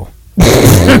the deal.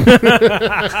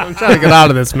 I'm trying to get out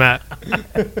of this, Matt.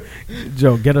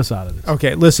 Joe, get us out of this.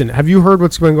 Okay, listen. Have you heard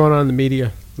what's been going on in the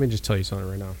media? Let me just tell you something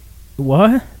right now.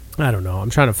 What? I don't know. I'm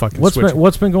trying to fucking What's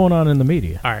switch. been going on in the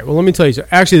media? All right, well, let me tell you.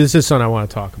 Actually, this is something I want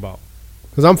to talk about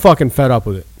because I'm fucking fed up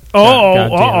with it. God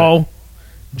damn it.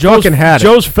 Fucking had it.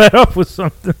 Joe's fed up with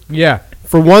something. Yeah,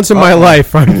 for once in my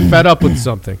life, I'm fed up with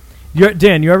something.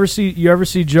 Dan, you ever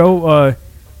see Joe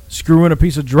screwing a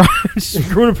piece of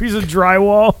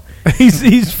drywall?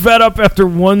 He's fed up after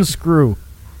one screw.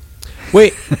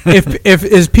 Wait, if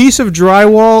is piece of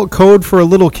drywall code for a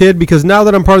little kid? Because now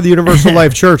that I'm part of the Universal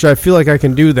Life Church, I feel like I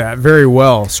can do that very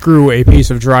well. Screw a piece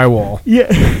of drywall. Yeah.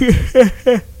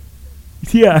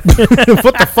 Yeah.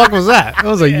 What the fuck was that? That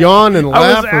was a yawn and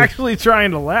I laugh. was actually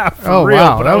trying to laugh for Oh, real,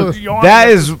 wow, but that I was was- yawning.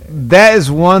 That is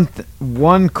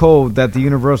one code that the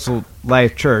Universal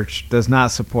Life Church does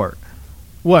not support.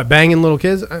 What, banging little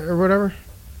kids or whatever?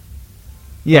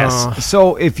 Yes.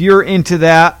 So if you're into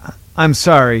that, I'm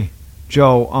sorry,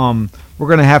 Joe. We're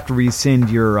gonna have to rescind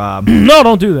your. No,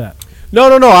 don't do that. No.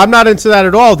 I'm not into that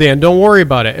at all, Dan. Don't worry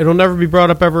about it. It'll never be brought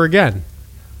up ever again.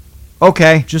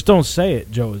 Okay. Just don't say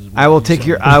it, Joe. I will take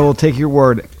your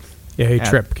word. Yeah. Hey,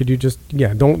 Trip. Could you just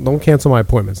don't cancel my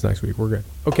appointments next week. We're good.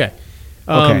 Okay.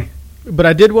 Okay. But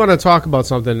I did want to talk about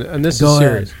something, and this is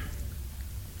serious.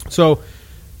 So,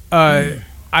 I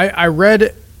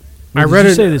read. Did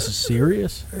you say this is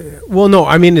serious? Well, no,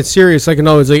 I mean it's serious. Like,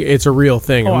 no, it's a real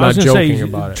thing. I'm not joking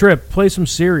about it. Trip, play some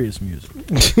serious music.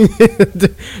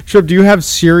 Trip, do you have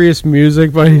serious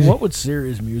music? What would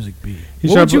serious music be?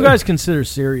 What would you guys consider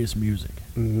serious music?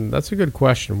 That's a good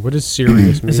question. What is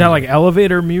serious music? Is that like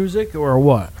elevator music or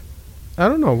what? I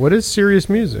don't know. What is serious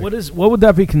music? What would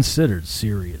that be considered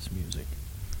serious music?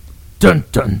 Dun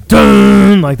dun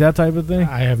dun, like that type of thing.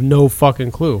 I have no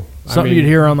fucking clue. Something you'd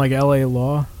hear on like L.A.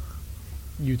 Law.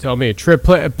 You tell me. Trip,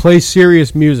 play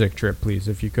serious music, Trip, please,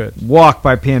 if you could. Walk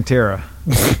by Pantera.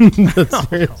 That's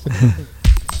serious.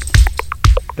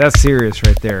 That's serious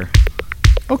right there.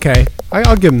 Okay,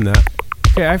 I'll give him that.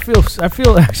 Okay, I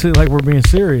feel actually like we're being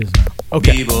serious now.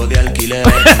 Okay. Oh,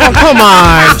 come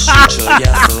on.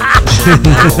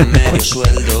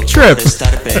 Trip. What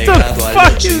the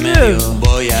fuck is this?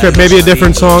 Trip, maybe a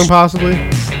different song, possibly?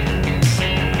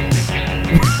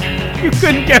 You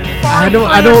couldn't get far.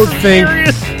 I don't think.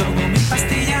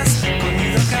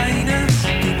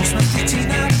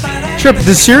 Trip,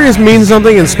 does serious mean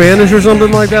something in Spanish or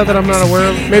something like that I'm not aware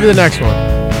of? Maybe the next one.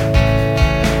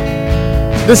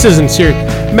 This isn't serious.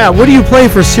 Matt, what do you play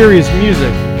for serious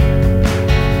music?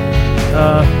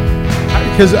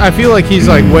 Because I feel like he's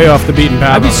like way off the beaten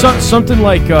path. I'd be something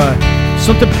like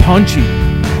something punchy.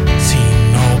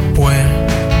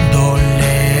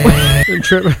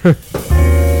 Trip.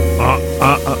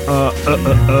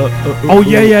 Oh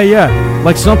yeah.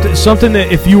 Like something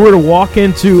that if you were to walk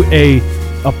into a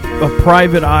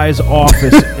private eye's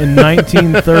office in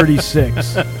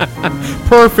 1936,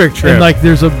 perfect, Trip. and like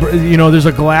there's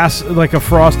a glass, like a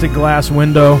frosted glass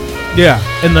window. Yeah,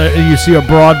 and you see a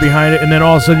broad behind it, and then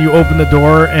all of a sudden you open the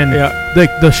door, and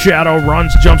the shadow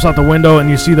jumps out the window, and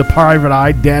you see the private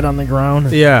eye dead on the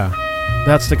ground. Yeah,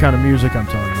 that's the kind of music I'm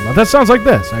talking about. That sounds like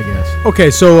this, I guess.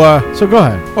 Okay, so go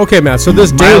ahead. Okay, Matt. So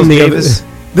this dame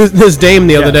this dame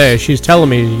the other day, she's telling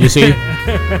me. You see,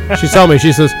 she's telling me.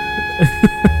 She says,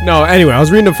 "No." Anyway, I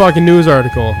was reading a fucking news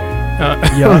article. I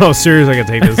don't know how serious I can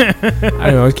take this. I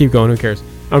don't know. Let's keep going. Who cares?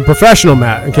 I'm a professional,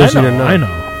 Matt. In case you didn't know. I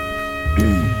know.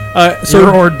 So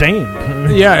you're ordained.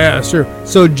 Yeah, sure.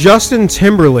 So Justin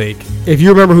Timberlake, if you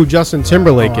remember who Justin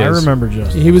Timberlake is, I remember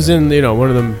Justin. He was in one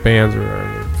of them bands or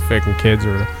Faking Kids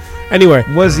or whatever. Anyway,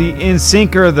 was he in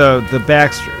Sync or the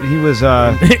Baxter? He was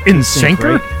in Sync,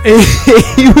 right?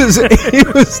 he was.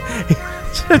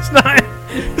 It's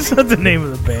not the name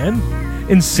of the band.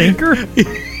 In Syncer?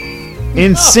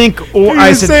 In Sync, or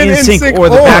I said In Sync or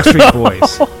the Backstreet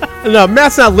Boys. No,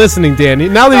 Matt's not listening, Danny.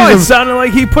 Now that it sounded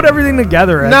like he put everything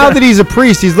together. Now that he's a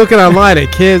priest, he's looking online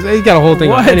at kids. He's got a whole thing.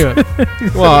 What? Anyway,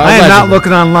 well, I am not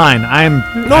looking online. I'm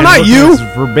not you.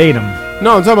 Verbatim.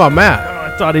 No, I'm talking about Matt.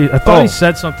 I thought he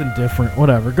said something different.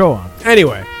 Whatever. Go on.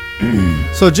 Anyway,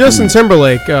 so Justin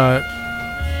Timberlake,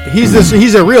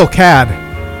 he's a real cad,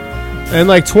 and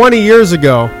like 20 years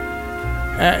ago,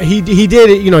 he did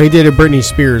it. He did it Britney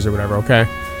Spears or whatever. Okay.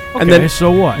 And then, so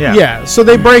what? Yeah. So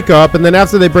they break up, and then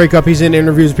after they break up, he's in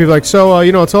interviews with people like, so,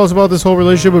 tell us about this whole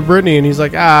relationship with Britney, and he's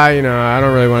like, I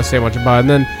don't really want to say much about it. And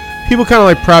then people kind of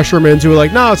like pressure him into it,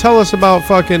 like, no, tell us about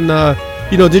fucking,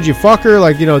 did you fuck her?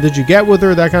 Like, did you get with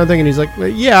her? That kind of thing. And he's like,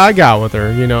 yeah, I got with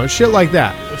her. Shit like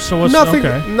that. So what's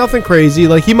nothing crazy.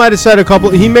 Like he might have said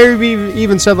he maybe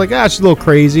even said like, she's a little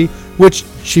crazy, which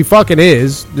she fucking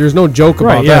is. There's no joke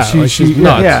about that. She's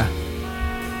nuts. Yeah.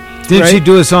 Didn't she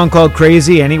do a song called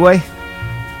Crazy anyway?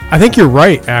 I think you're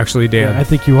right, actually, Dan. Yeah, I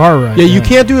think you are right. Yeah, you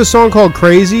can't do a song called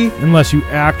Crazy unless you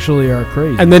actually are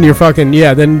crazy. And then you're fucking,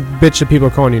 then bitch that people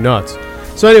are calling you nuts.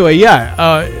 So anyway,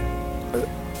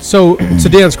 so to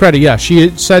Dan's credit, she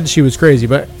said she was crazy.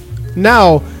 But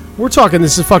now we're talking,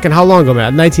 this is fucking how long ago,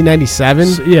 Matt?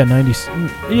 1997? Yeah,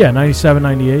 97,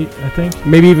 98, I think.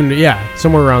 Maybe even,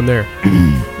 somewhere around there.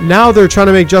 Now they're trying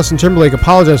to make Justin Timberlake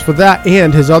apologize for that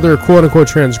and his other quote-unquote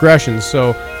transgressions.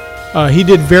 So he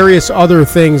did various other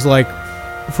things, like,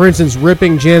 for instance,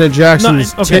 ripping Janet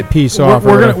Jackson's tit piece off.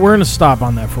 We're gonna stop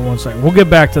on that for 1 second. We'll get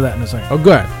back to that in a second. Oh,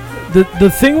 good.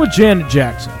 The thing with Janet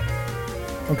Jackson,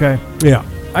 okay? Yeah.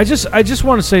 I just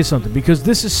want to say something, because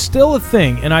this is still a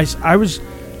thing, and I was...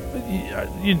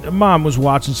 Mom was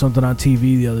watching something on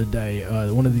TV the other day,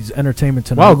 one of these Entertainment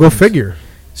Tonight. Wow, go figure.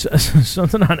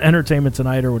 something on Entertainment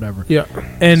Tonight or whatever. Yeah.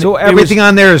 And So it everything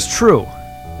on there is true.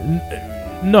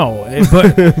 no,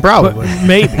 but Probably. but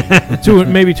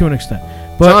maybe to an extent.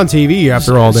 It's on TV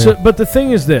after all day. But the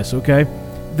thing is this, okay,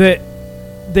 that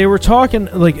they were talking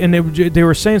and they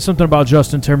were saying something about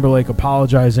Justin Timberlake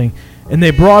apologizing, and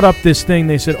they brought up this thing.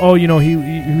 They said, "Oh, he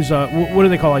was what do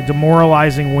they call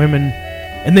demoralizing women,"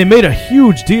 and they made a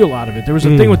huge deal out of it. There was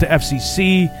a thing with the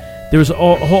FCC. There was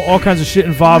all kinds of shit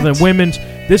involved in women's.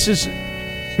 This is.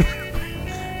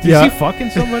 Is he fucking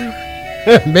somebody?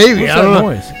 Maybe. What's I don't that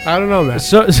know. noise? I don't know, man.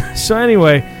 So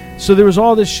anyway, so there was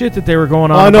all this shit that they were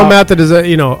going on. All I know, about. Matt, that is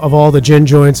of all the gin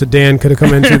joints that Dan could have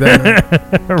come into, that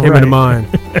came into mind.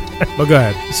 But go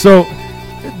ahead. So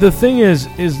the thing is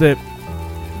that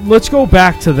let's go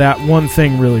back to that one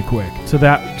thing really quick, to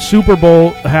that Super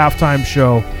Bowl halftime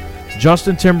show.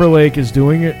 Justin Timberlake is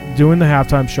doing the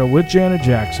halftime show with Janet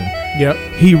Jackson. Yep.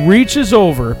 He reaches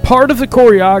over, part of the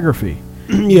choreography.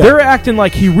 Yeah. They're acting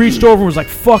like he reached over and was like,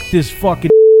 "Fuck this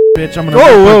fucking bitch, I'm gonna."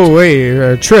 Whoa,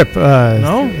 wait, Trip.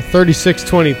 No?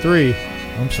 36-23.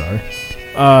 I'm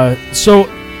sorry. So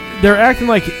they're acting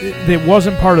like it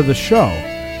wasn't part of the show,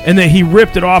 and that he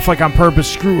ripped it off like on purpose.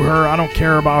 Screw her, I don't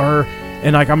care about her,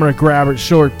 and like I'm gonna grab her,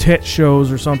 show her tit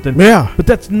shows or something. Yeah. But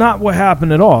that's not what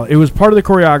happened at all. It was part of the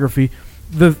choreography.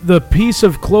 The piece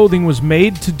of clothing was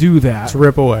made to do that. To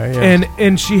rip away. Yeah.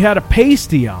 And she had a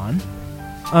pasty on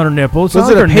her nipple. It's was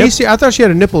not it like a her nip- pasty? I thought she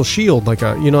had a nipple shield, like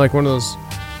like one of those.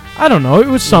 I don't know. It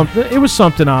was something. It was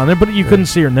something on there, but you couldn't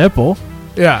see her nipple.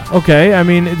 Yeah. Okay, I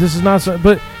mean this is not.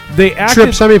 But they acted.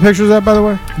 Trip, send me pictures of that, by the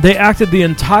way. They acted the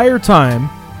entire time,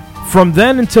 from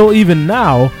then until even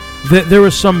now, that there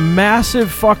was some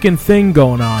massive fucking thing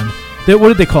going on. That what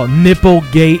did they call it? Nipple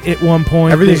gate at one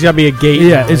point. Everything's got to be a gate.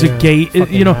 Yeah, now, is a gate.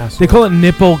 Fucking asshole. They call it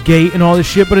nipple gate and all this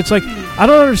shit, but it's like, I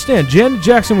don't understand. Janet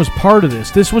Jackson was part of this.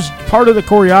 This was part of the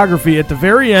choreography. At the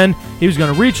very end, he was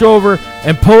going to reach over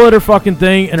and pull at her fucking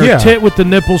thing, and her tit with the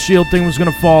nipple shield thing was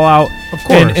going to fall out. Of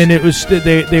course. And it was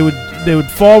they would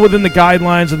fall within the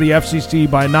guidelines of the FCC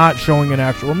by not showing an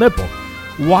actual nipple.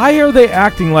 Why are they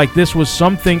acting like this was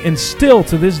something, and still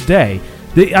to this day,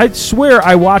 I swear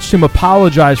I watched him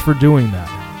apologize for doing that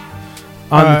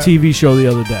on the TV show the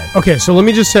other day. Okay, so let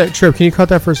me just say, Trip, can you cut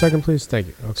that for a second, please? Thank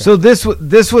you. Okay. So this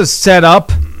was set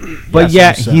up, but Yes,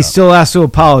 yet it was set he up. still has to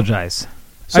apologize.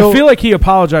 So- I feel like he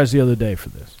apologized the other day for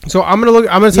this. So I'm gonna tell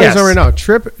you Yes. something right now.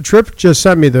 Trip just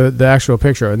sent me the actual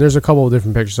picture, and there's a couple of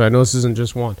different pictures. So I know this isn't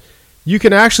just one. You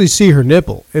can actually see her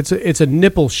nipple. It's a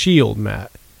nipple shield, Matt.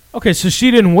 Okay, so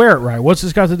she didn't wear it right. What's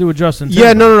this got to do with Justin Yeah,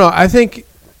 Timberlake? no. I think,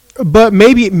 but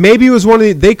maybe it was one of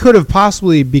the. They could have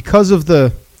possibly, because of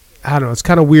the, I don't know. It's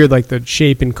kind of weird, like the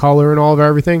shape and color and all of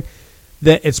everything.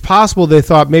 That it's possible they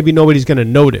thought maybe nobody's going to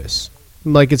notice.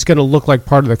 Like it's going to look like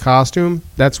part of the costume.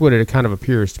 That's what it kind of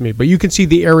appears to me. But you can see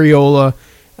the areola,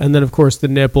 and then of course the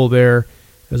nipple there.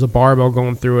 There's a barbell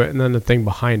going through it, and then the thing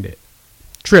behind it.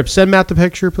 Trip, send Matt the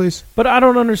picture, please. But I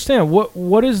don't understand.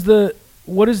 What is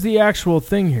the actual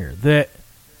thing here?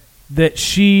 That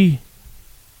she,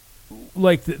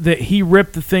 like, that he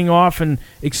ripped the thing off and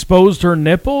exposed her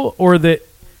nipple, or that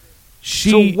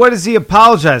she... So what is he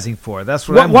apologizing for? That's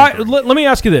what I'm why? wondering. Let me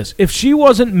ask you this. If she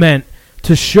wasn't meant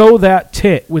to show that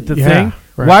tit with the Yeah, thing,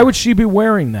 right. why would she be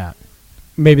wearing that?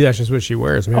 Maybe that's just what she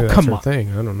wears. Maybe Oh, that's come her on. thing.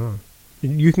 I don't know.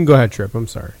 You can go ahead, Trip. I'm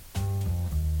sorry.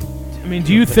 I mean,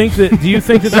 do you think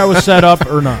that was set up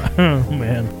or not? Oh,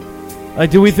 man.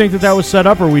 Like, do we think that was set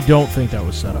up, or we don't think that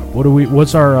was set up?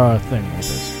 What's our thing with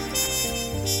this?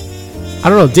 I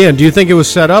don't know, Dan. Do you think it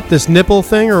was set up, this nipple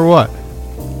thing, or what?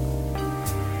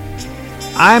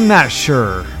 I'm not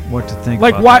sure what to think.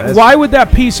 Like, about that. why would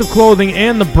that piece of clothing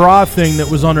and the bra thing that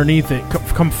was underneath it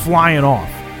come flying off?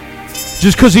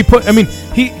 Just because he put... I mean,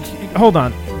 he... Hold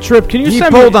on. Trip, can you He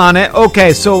send pulled me... on it.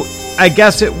 Okay, so I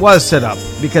guess it was set up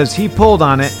because he pulled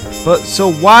on it. But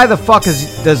so why the fuck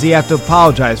does he have to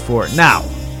apologize for it now?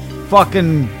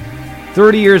 Fucking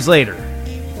 30 years later.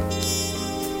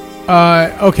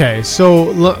 Okay, so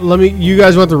let me... You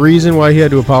guys want the reason why he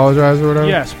had to apologize or whatever?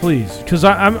 Yes, please. Because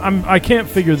I can't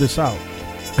figure this out.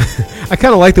 I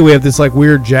kind of like that we have this, like,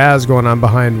 weird jazz going on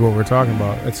behind what we're talking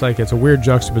about. It's like, it's a weird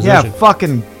juxtaposition. Yeah,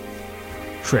 fucking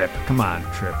Trip. Come on,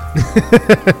 Trip.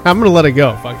 I'm going to let it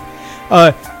go.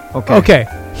 Fuck. Okay.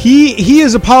 Okay. He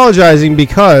is apologizing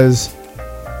because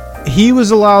he was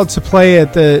allowed to play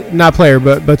at the, not player,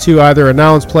 but to either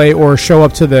announce, play, or show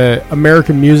up to the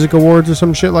American Music Awards or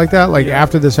some shit like that, like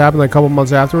after this happened, like a couple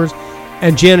months afterwards.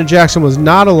 And Janet Jackson was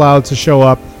not allowed to show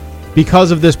up because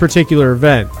of this particular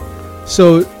event.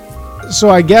 So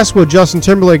I guess what Justin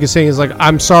Timberlake is saying is like,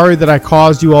 I'm sorry that I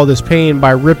caused you all this pain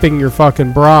by ripping your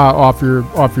fucking bra off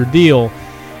your deal.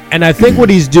 And I think what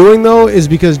he's doing, though, is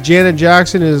because Janet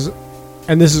Jackson is,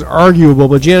 and this is arguable,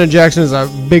 but Janet Jackson is a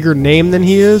bigger name than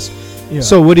he is. Yeah.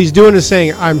 So what he's doing is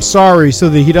saying, I'm sorry, so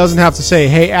that he doesn't have to say,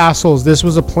 hey, assholes, this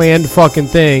was a planned fucking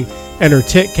thing, and her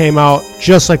tit came out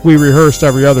just like we rehearsed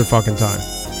every other fucking time.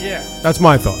 Yeah. That's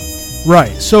my thought.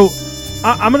 Right. So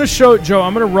I'm going to show it, Joe.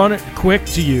 I'm going to run it quick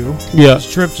to you. Yeah.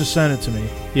 Tripp just sent it to me.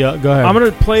 Yeah, go ahead. I'm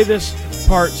going to play this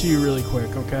part to you really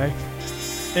quick, okay?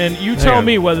 And you tell on.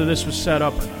 me whether this was set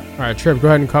up or not. All right, Tripp, go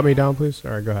ahead and cut me down, please.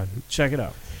 All right, go ahead. Check it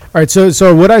out. All right,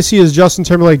 so what I see is Justin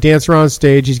Timberlake dancing around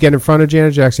stage. He's getting in front of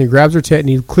Janet Jackson. He grabs her tit, and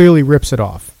he clearly rips it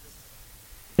off.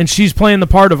 And she's playing the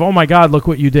part of, oh, my God, look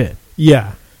what you did.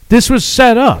 Yeah. This was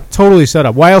set up. Totally set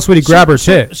up. Why else would he grab her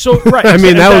tit? So right. I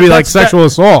mean, that would be like sexual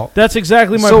assault. That's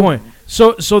exactly my point.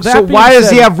 So why does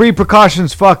he have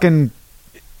repercussions fucking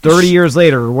 30 years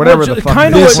later or whatever the fuck?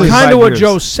 Kind of what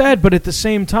Joe said, but at the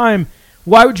same time,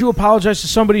 why would you apologize to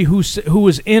somebody who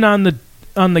was in on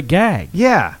the gag?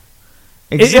 Yeah.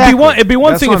 Exactly. It'd be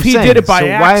one thing if he did it by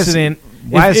accident.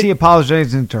 Why is he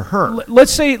apologizing to her?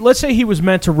 Let's say he was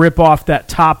meant to rip off that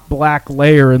top black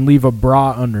layer and leave a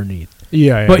bra underneath.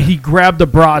 Yeah. But he grabbed the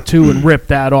bra too and ripped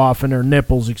that off and her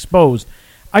nipples exposed.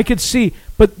 I could see,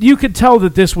 but you could tell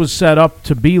that this was set up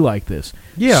to be like this.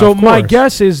 Yeah. So of my course.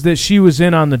 guess is that she was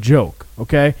in on the joke,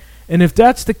 okay? And if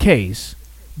that's the case,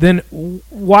 then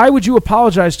why would you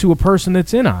apologize to a person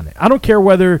that's in on it? I don't care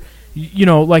whether,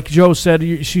 like Joe said,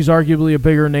 she's arguably a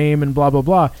bigger name and blah, blah,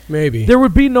 blah. Maybe. There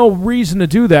would be no reason to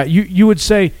do that. You would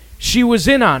say she was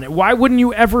in on it. Why wouldn't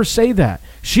you ever say that?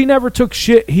 She never took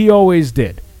shit. He always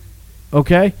did.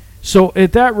 Okay? So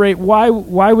at that rate, why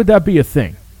would that be a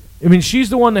thing? I mean, she's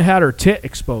the one that had her tit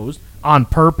exposed on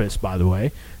purpose, by the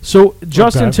way. So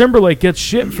Justin Timberlake gets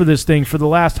shit for this thing for the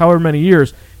last however many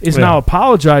years, is now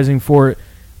apologizing for it.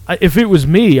 If it was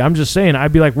me, I'm just saying,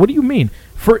 I'd be like, what do you mean?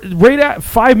 Right at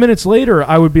 5 minutes later,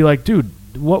 I would be like, dude,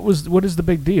 what is the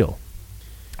big deal?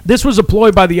 This was a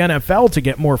ploy by the NFL to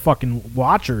get more fucking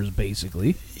watchers,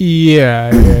 basically.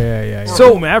 Yeah.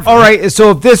 So, all right,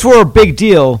 so if this were a big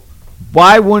deal,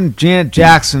 why wouldn't Janet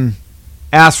Jackson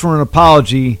ask for an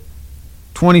apology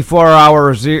 24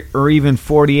 hours or even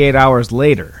 48 hours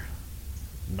later?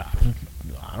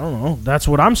 I don't know. That's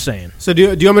what I'm saying. So do you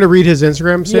want me to read his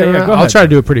Instagram? Yeah, go ahead. I'll try to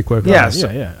do it pretty quick. Yes.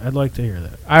 Yeah. I'd like to hear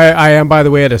that. I am, by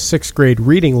the way, at a 6th grade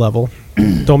reading level.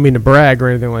 Don't mean to brag or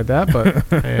anything like that,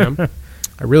 but I am.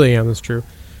 I really am. That's true.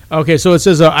 Okay, so it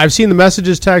says, I've seen the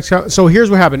messages text. So here's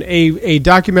what happened. A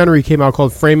documentary came out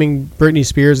called Framing Britney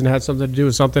Spears and had something to do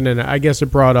with something, and I guess it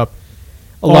brought up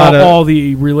all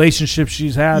the relationships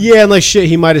she's had. Yeah, and like shit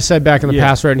he might have said back in the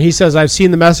past, right? And he says, I've seen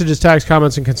the messages, tags,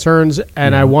 comments, and concerns,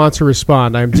 and I want to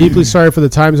respond. I am deeply sorry for the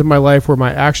times in my life where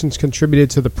my actions contributed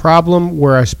to the problem,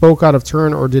 where I spoke out of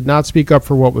turn or did not speak up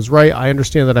for what was right. I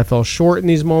understand that I fell short in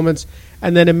these moments,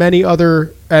 and then in many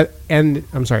other, and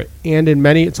in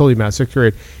many, it's only Matt, 6th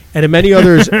grade, and in many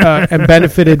others, and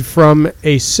benefited from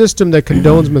a system that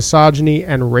condones misogyny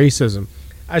and racism.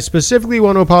 I specifically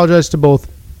want to apologize to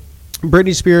both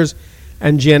Britney Spears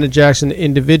and Janet Jackson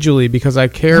individually because I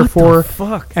care for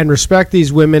and respect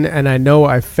these women, and I know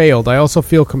I failed. I also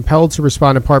feel compelled to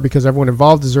respond in part because everyone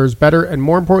involved deserves better, and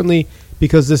more importantly,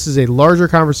 because this is a larger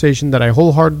conversation that I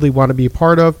wholeheartedly want to be a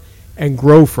part of and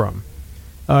grow from.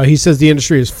 He says the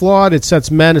industry is flawed. It sets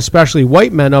men, especially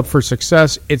white men, up for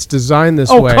success. It's designed this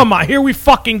way. Oh, come on. Here we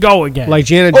fucking go again. Like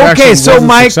Janet Jackson. Okay, so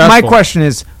my successful. question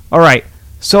is, all right,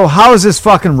 so how is this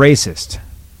fucking racist?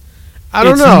 I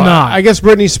don't It's know. not. I guess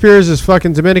Britney Spears is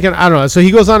fucking Dominican. I don't know. So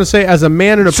he goes on to say, as a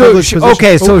man in a privileged position.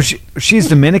 Okay, so she's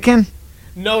Dominican?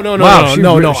 No.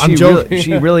 I'm joking.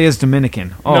 She really is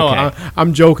Dominican. Okay. No,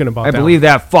 I'm joking about that. I believe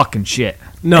that fucking shit.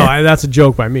 No, that's a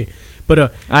joke by me.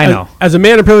 But I know. As a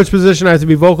man in a privileged position, I have to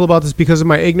be vocal about this because of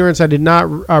my ignorance. I did not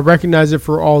recognize it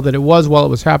for all that it was while it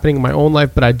was happening in my own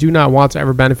life, but I do not want to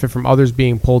ever benefit from others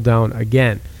being pulled down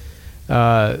again.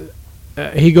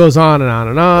 He goes on and on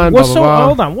and on. What's blah, blah, blah.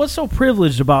 Hold on. What's so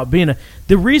privileged about being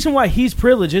the reason why he's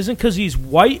privileged isn't because he's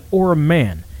white or a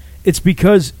man. It's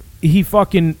because he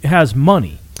fucking has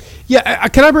money. Yeah,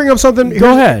 can I bring up something?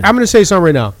 Go ahead. I'm going to say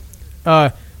something right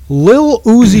now. Lil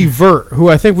Uzi Vert, who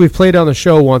I think we've played on the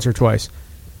show once or twice.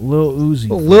 Lil Uzi.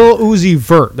 Lil Uzi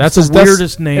Vert. That's the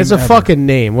weirdest name It's a ever. fucking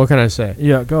name. What can I say?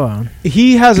 Yeah, go on.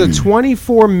 He has a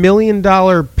 $24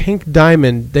 million pink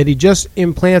diamond that he just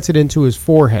implanted into his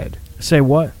forehead. Say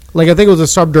what? Like, I think it was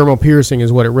a subdermal piercing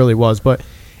is what it really was. But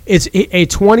it's a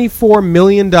 $24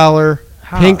 million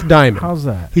pink diamond. How's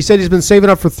that? He said he's been saving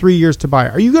up for 3 years to buy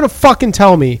it. Are you going to fucking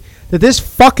tell me that this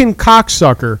fucking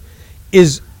cocksucker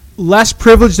is less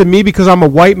privileged than me because I'm a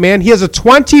white man. He has a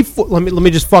 24. Let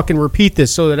me just fucking repeat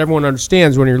this so that everyone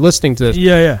understands when you're listening to this.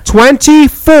 Yeah.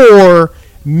 $24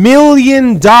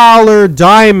 million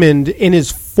diamond in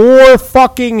his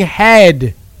fucking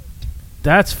head.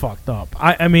 That's fucked up.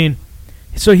 I mean,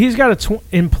 so he's got a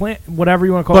implant, whatever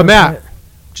you want to call it. But Matt,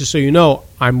 just so you know,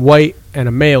 I'm white and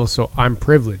a male, so I'm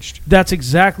privileged. That's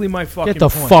exactly my fucking Get the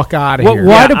point. fuck out of here.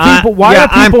 Why do people? Why are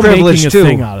I'm people privileged making a too.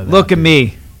 thing out of that? Look at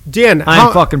me. Dan,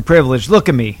 I'm fucking privileged. Look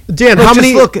at me. Dan, Look, how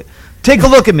just many? take a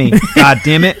look at me. God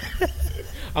damn it.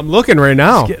 I'm looking right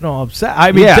now. Getting all upset.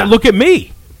 I mean, Yeah. look at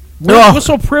me. No. What's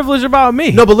so privileged about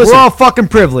me? No, but listen. We're all fucking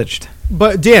privileged.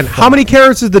 But Dan, how many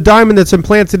carats is the diamond that's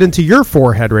implanted into your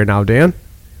forehead right now, Dan?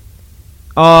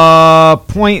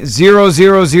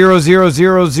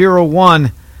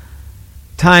 0.000001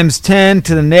 times 10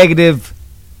 to the negative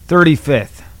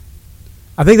 35th.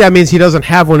 I think that means he doesn't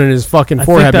have one in his fucking I think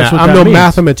forehead. that's Matt. what I'm that no means.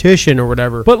 mathematician or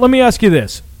whatever. But let me ask you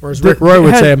this: Whereas Rick Roy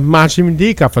would say,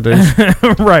 "Machimdika for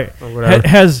this." right? whatever.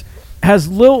 Has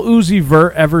Lil Uzi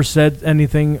Vert ever said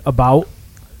anything about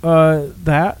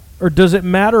that, or does it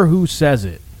matter who says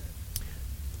it?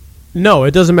 No,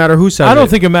 it doesn't matter who says it. I don't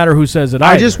think it matters who says it.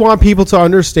 I either. just want people to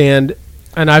understand,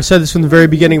 and I've said this from the very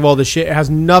beginning of all this shit. It has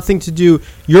nothing to do.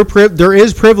 There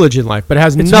is privilege in life, but it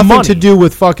has It's nothing money. to do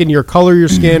with fucking your color, your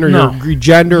skin, or No. your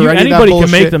gender, or any of that anybody can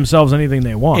bullshit. make themselves anything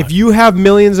they want. If you have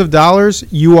millions of dollars,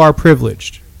 you are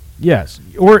privileged. yes,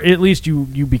 or at least you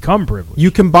become privileged.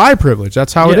 You can buy privilege.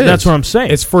 That's how it Yeah, is. that's what I'm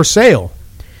saying. It's for sale.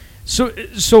 So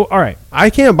all right.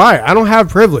 I can't buy it. I don't have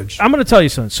privilege. I'm going to tell you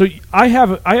something. So I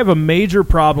have a major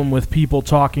problem with people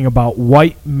talking about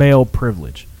white male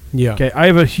privilege. Yeah. Okay, I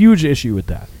have a huge issue with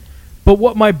that. But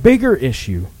what my bigger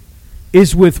issue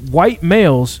is with white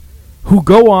males who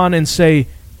go on and say,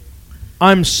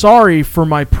 "I'm sorry for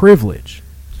my privilege."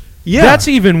 Yeah. That's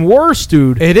even worse,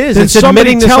 dude. It is. Than It's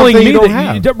somebody admitting to telling something me you don't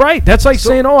that have. right. That's like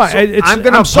saying, "Oh, I'm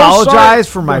going to so sorry." apologize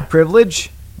for my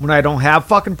privilege when I don't have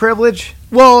fucking privilege.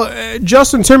 Well,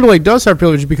 Justin Timberlake does have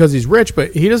privilege because he's rich,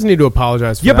 but he doesn't need to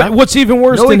apologize for Yeah, that. but what's even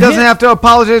worse No, he than doesn't him? have to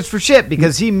apologize for shit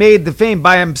because he made the fame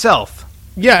by himself.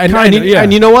 Yeah, and, Kinda, yeah.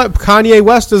 and you know what? Kanye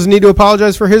West doesn't need to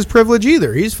apologize for his privilege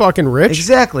either. He's fucking rich.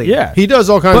 Exactly. Yeah. He does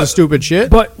all kinds But- of stupid shit.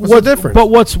 But what's the difference? But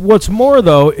what's more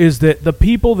though is that the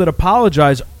people that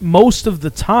apologize most of the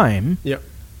time Yeah.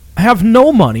 have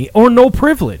no money or no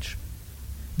privilege.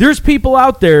 There's people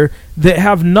out there that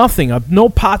have nothing, no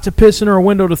pot to piss in or a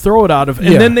window to throw it out of, and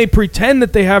Yeah. then they pretend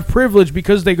that they have privilege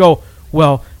because they go,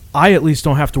 "Well, I at least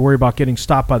don't have to worry about getting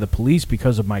stopped by the police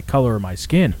because of my color or my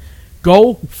skin."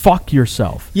 Go fuck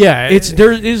yourself. Yeah,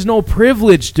 there is no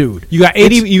privilege, dude. You got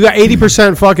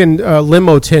 80% fucking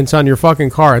limo tints on your fucking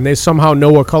car, and they somehow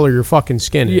know what color your fucking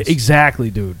skin is. Yeah,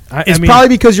 exactly, dude. It's probably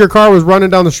because your car was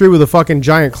running down the street with a fucking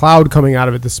giant cloud coming out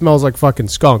of it that smells like fucking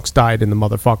skunks died in the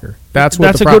motherfucker. That's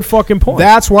a good fucking point.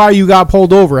 That's why you got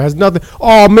pulled over. It has nothing.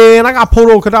 Oh man, I got pulled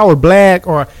over because I was black,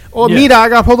 or Yeah. Mita, I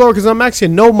got pulled over because I'm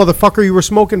Mexican. No, motherfucker, you were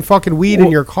smoking fucking weed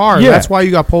in your car. yeah. That's why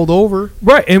you got pulled over.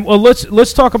 Right, and well,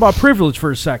 let's talk about privilege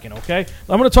for a second, okay?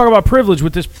 I'm going to talk about privilege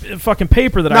with this fucking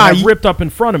paper that I have ripped up in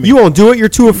front of me. You won't do it. You're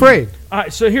too afraid. All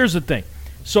right, so here's the thing.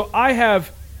 So I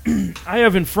have, I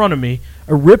have in front of me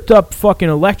a ripped up fucking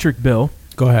electric bill,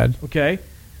 Go ahead. okay?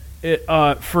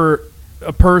 For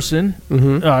a person,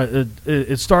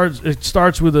 it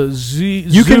starts with a Z.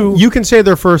 You can say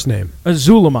their first name. a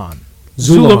Zulaman.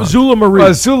 Zulaman. Zula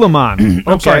Marie. Suleiman.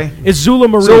 I'm sorry, it's Zula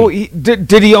Marie. So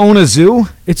did he own a zoo?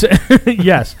 It's a,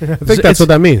 yes. I think that's what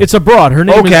that means. It's abroad. Her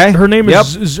name Okay. is her name Yep.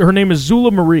 is her name is Zula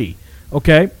Marie.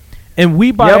 Okay, and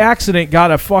we by Yep. accident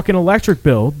got a fucking electric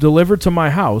bill delivered to my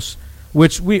house,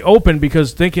 which we opened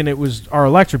because thinking it was our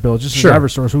electric bill. Just Sure. as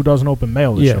EverSource, who doesn't open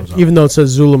mail that Yeah, shows up. even though it says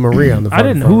Zula Marie on the I front.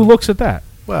 didn't. Who looks at that?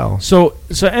 Well, So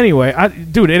anyway,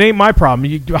 dude, it ain't my problem.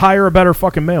 You hire a better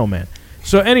fucking mailman.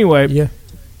 So anyway, yeah.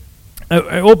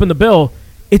 I opened the bill.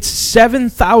 It's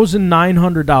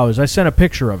 $7,900. I sent a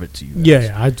picture of it to you guys.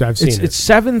 Yeah, I've seen it. It's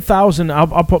 $7,000.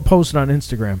 I'll post it on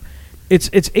Instagram. It's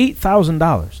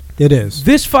 $8,000. It is.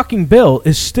 This fucking bill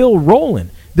is still rolling.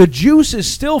 The juice is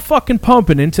still fucking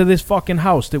pumping into this fucking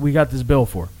house that we got this bill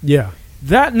for. Yeah.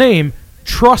 That name,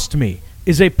 trust me,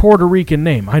 is a Puerto Rican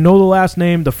name. I know the last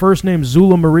name. The first name,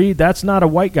 Zula Marie. That's not a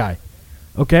white guy.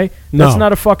 Okay, that's No.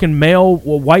 not a fucking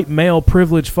white male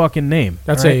privileged fucking name.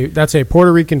 That's all right? a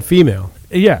Puerto Rican female.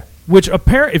 Yeah, which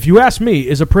apparently, if you ask me,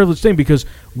 is a privileged thing because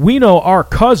we know our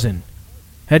cousin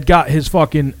had got his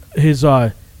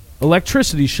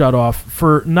electricity shut off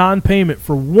for non-payment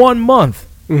for 1 month.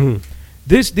 Mm-hmm.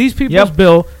 These people's Yep.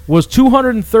 bill was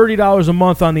 $230 a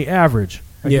month on the average.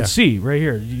 I Yeah. can see right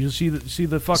here. You see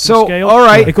the fucking So, scale? all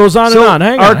right. It goes on So and on.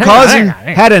 Hang our on, hang on, cousin hang on, hang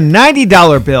on. had a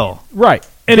 $90 bill. Right.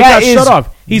 And it That got is shut off.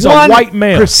 He's a white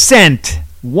male. 1%.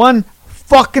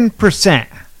 1%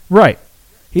 Right.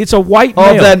 It's a white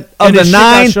of male. the and his shit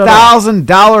got shut off.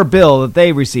 $9,000 bill that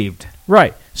they received.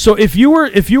 Right. So if you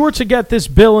were to get this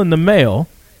bill in the mail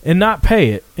and not pay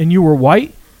it, and you were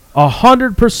white,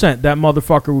 100% that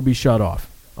motherfucker would be shut off.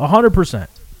 100%.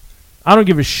 I don't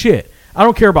give a shit. I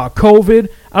don't care about COVID.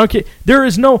 I don't care. There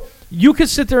is no. You can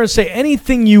sit there and say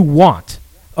anything you want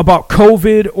about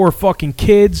COVID or fucking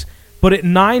kids, but at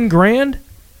 $9,000,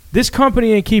 this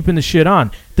company ain't keeping the shit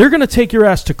on. They're gonna take your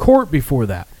ass to court before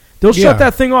that. They'll Yeah. shut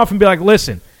that thing off and be like,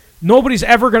 "Listen, nobody's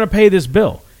ever gonna pay this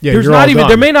bill." Yeah, There's you're not all even done.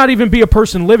 there may not even be a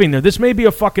person living there. This may be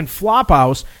a fucking flop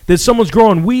house that someone's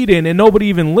growing weed in and nobody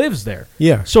even lives there.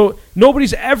 Yeah. So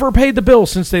nobody's ever paid the bill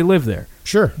since they live there.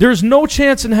 Sure. There's no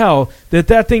chance in hell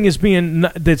that thing is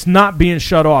that's not being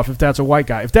shut off if that's a white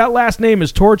guy. If that last name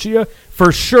is Torchia,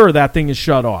 for sure that thing is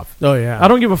shut off. Oh yeah. I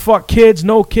don't give a fuck, kids,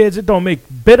 no kids. It don't make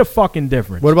bit of fucking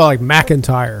difference. What about like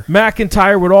McIntyre?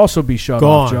 McIntyre would also be shut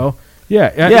Gone. off, Joe. Yeah,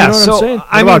 Yeah, you know what so I'm saying?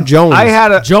 I What about mean,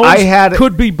 Jones? Jones I had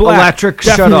could be black. electric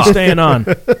shut Definitely off. staying on.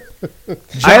 I had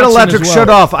Johnson electric as well. shut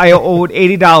off. I owed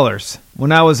 $80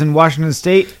 when I was in Washington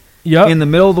State Yep. in the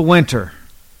middle of the winter.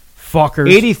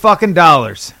 Fuckers.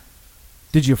 $80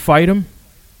 Did you fight him?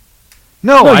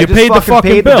 No, No, I you just paid the fucking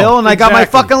fucking paid the bill. bill and I got my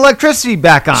Exactly. fucking electricity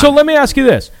back on. So let me ask you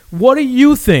this: what do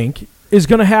you think is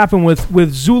going to happen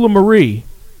with Zula Marie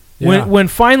Yeah. when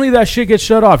finally that shit gets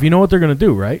shut off? You know what they're going to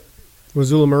do, right? Was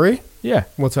Zula Marie? Yeah,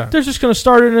 What's that? they're just going to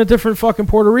start it in a different fucking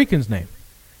Puerto Rican's name.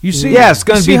 You see? Yeah, it's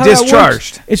gonna You see be how that works?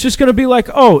 discharged. It's just going to be like,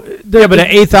 oh, Yeah, but at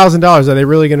 $8,000, are they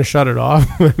really going to shut it off?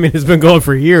 I mean, it's been going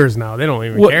for years now. They don't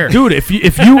even care. dude, if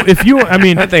you, I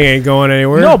mean, That thing ain't going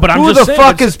anywhere. no, but I'm who just the saying,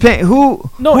 fuck it's- is paying? Who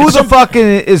No, it's the some- fuck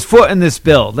is footing this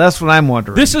bill? That's what I'm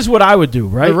wondering. This is what I would do,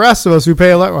 right? the rest of us who pay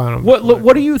electric.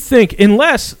 What do you think?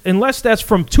 Unless that's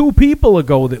from two people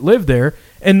ago that lived there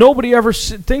and nobody ever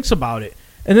thinks about it,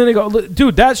 and then they go,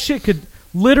 dude, that shit could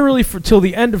literally till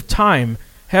the end of time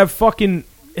have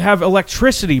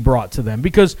electricity brought to them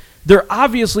because they're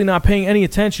obviously not paying any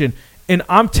attention. And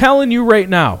I'm telling you right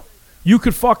now, you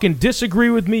could fucking disagree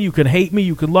with me, you could hate me,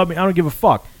 you could love me. I don't give a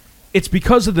fuck. It's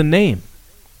because of the name.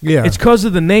 Yeah, It's because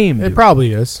of the name. it dude.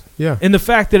 probably is. Yeah. And the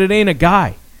fact that it ain't a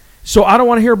guy. So I don't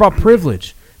want to hear about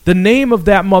privilege. The name of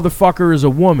that motherfucker is a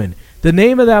woman. The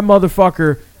name of that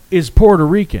motherfucker is Puerto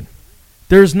Rican.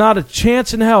 There's not a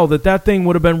chance in hell that thing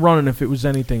would have been running if it was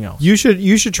anything else. You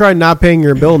should try not paying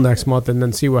your bill next month and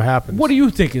then see what happens. What do you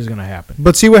think is going to happen?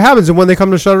 But see what happens, and when they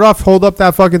come to shut it off, hold up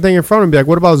that fucking thing in front of them and be like,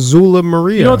 what about Zula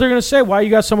Maria? You know what they're going to say? Why you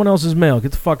got someone else's mail?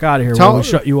 Get the fuck out of here Tell- while we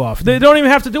shut you off. They don't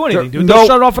even have to do anything, dude. No, They'll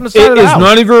shut it off on the side it of the is house.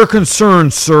 none of your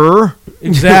concern, sir.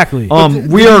 Exactly.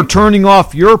 We are turning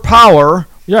off your power.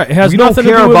 yeah, it has We don't nothing to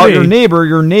care do with about me. your neighbor.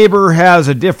 Your neighbor has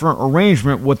a different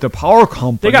arrangement with the power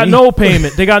company. They got no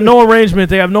payment. They got no arrangement.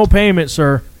 They have no payment,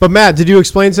 sir. But Matt, did you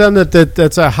explain to them that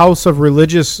that's a house of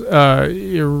religious repute?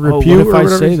 Oh, what if or I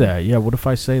whatever? say that? Yeah, what if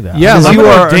I say that? Yeah, I'm Because like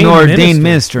you an are an ordained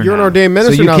minister. You're an now, ordained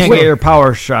minister so you now, can't so- get your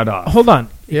power shut off. Hold on.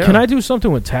 Yeah. Can I do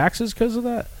something with taxes because of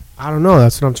that? I don't know.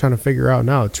 That's what I'm trying to figure out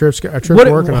now. Tripp's What-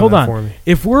 working hold on on. that for me.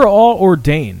 If we're all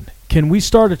ordained, can we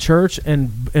start a church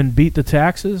and beat the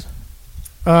taxes?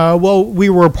 Well, we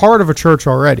were part of a church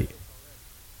already.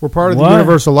 We're part of What? the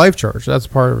Universal Life Church. That's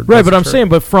part of it. Right, but I'm saying,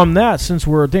 but from that, since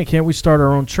we're ordained, can't we start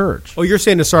our own church? Oh, you're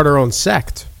saying to start our own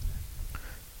sect?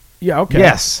 Yeah, okay.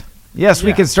 Yes, yes, we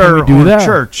Yeah. can start Can we our do own that?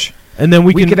 church. And then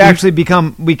we We can could actually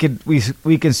become. We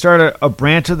can start a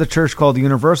branch of the church called the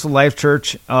Universal Life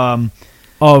Church. of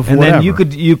And whatever. then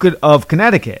you could of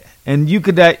Connecticut, and you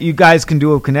guys can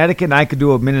do of Connecticut, and I could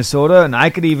do of Minnesota, and I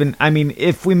could even. I mean,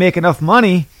 if we make enough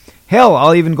money, hell,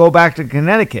 I'll even go back to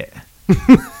Connecticut,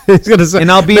 He's gonna say,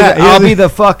 and I'll be Matt, the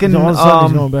fucking. all of a sudden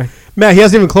he's going back. Matt, he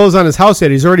hasn't even closed on his house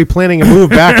yet. He's already planning a move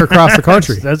back across the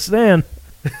country. That's Dan.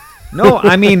 No,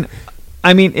 I mean,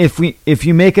 if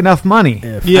you make enough money, Yeah,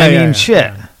 I yeah, mean, yeah,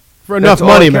 shit. For enough That's all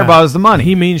I money, care Matt. about is the money.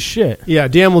 He means shit. Yeah,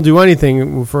 Dan will do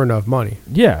anything for enough money.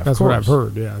 Yeah, of That's what I've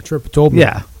course. heard. Yeah, Tripp told me.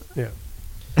 Yeah.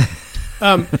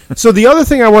 So the other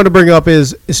thing I wanted to bring up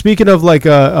is, speaking of like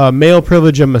male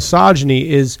privilege and misogyny,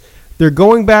 is they're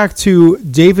going back to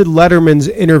David Letterman's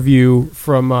interview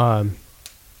from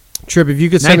Tripp. If you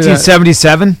could send me that,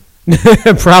 1977.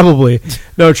 probably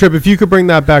no, Tripp. If you could bring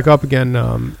that back up again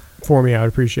for me, I would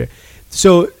appreciate it.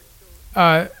 So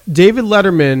David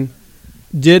Letterman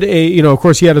did of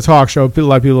course he had a talk show. A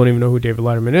lot of people don't even know who David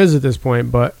Letterman is at this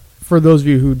point, but for those of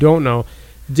you who don't know,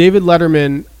 David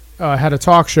Letterman had a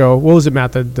talk show. What was it,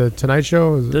 Matt? The Tonight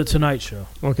Show? The Tonight Show.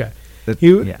 Okay.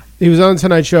 He was on the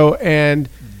Tonight Show, and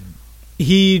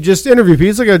he just interviewed people.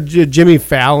 He's like a Jimmy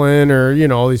Fallon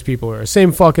or, all these people are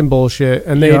same fucking bullshit.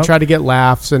 And they try to get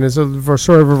laughs, and it's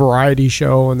sort of a variety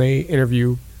show, and they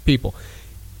interview people.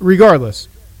 Regardless,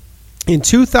 in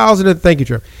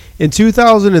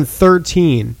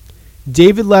 2013,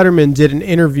 David Letterman did an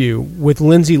interview with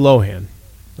Lindsay Lohan.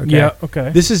 Okay? Yeah, okay.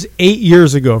 This is 8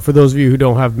 years ago, for those of you who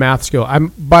don't have math skill.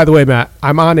 By the way, Matt,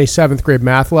 I'm on a 7th grade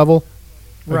math level.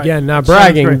 Right. Again, not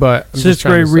bragging, but I'm just 6th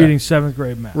grade trying to say. reading, 7th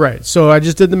grade math. Right. So I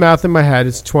just did the math in my head.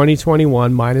 It's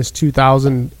 2021 minus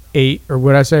 2008, or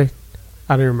what did I say?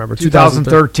 I don't even remember.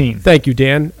 2013. Thank you,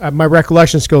 Dan. My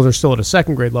recollection skills are still at a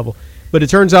 2nd grade level, but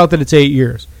it turns out that it's 8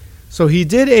 years. So he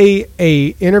did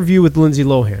a interview with Lindsay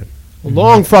Lohan a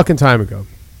long fucking time ago.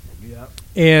 Yeah.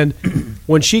 And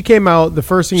when she came out, the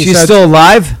first thing he She's said... still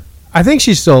alive? I think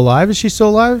she's still alive. Is she still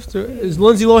alive? Is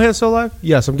Lindsay Lohan still alive?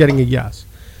 Yes, I'm getting a yes.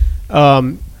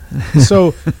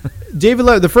 So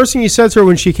David, the first thing he said to her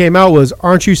when she came out was,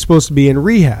 "Aren't you supposed to be in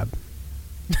rehab?"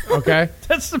 Okay.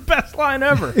 That's the best line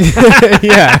ever.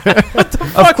 Yeah.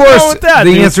 Of course,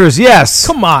 the answer is yes.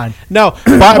 Come on. Now,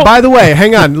 by the way,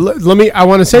 hang on. Let me. I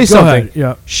want to say something. Ahead.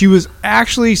 Yeah. She was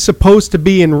actually supposed to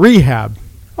be in rehab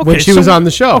when she was on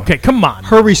the show. Okay, come on.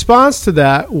 Her response to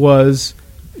that was,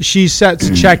 she's set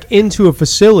to check into a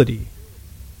facility.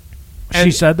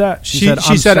 She said that? She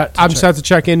said, I'm set to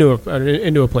check into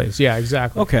a place. Yeah,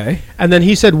 exactly. Okay. And then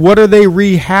he said, what are they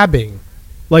rehabbing?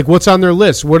 Like, what's on their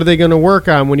list? What are they going to work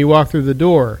on when you walk through the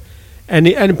door?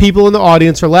 And people in the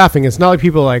audience are laughing. It's not like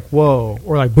people are like, whoa,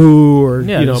 or like, boo, or,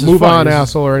 move on,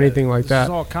 asshole, or anything like that. It's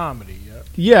all comedy.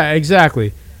 Yeah,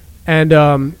 exactly. And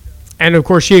of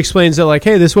course, she explains that, like,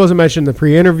 hey, this wasn't mentioned in the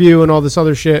pre-interview and all this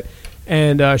other shit.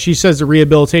 And she says the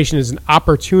rehabilitation is an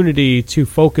opportunity to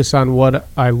focus on what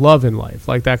I love in life,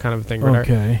 like that kind of thing. Right?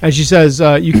 Okay. And she says,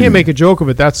 you can't make a joke of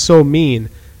it. That's so mean.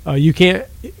 You can't.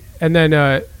 And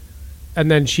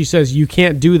then she says, you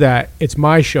can't do that. It's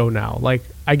my show now. Like,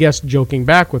 I guess joking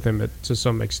back with him to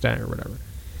some extent or whatever.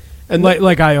 And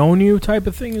like I own you type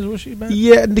of thing is what she meant?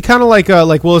 Yeah, kind of like, well,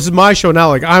 this is my show now.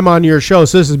 Like, I'm on your show,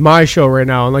 so this is my show right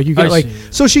now. And, like, you get,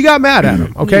 so she got mad at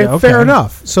him, okay? Yeah, okay? Fair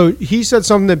enough. So he said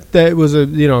something that was,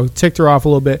 ticked her off a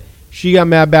little bit. She got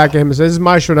mad back at him and said, this is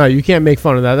my show now. You can't make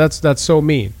fun of that. That's so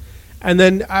mean. And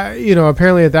then,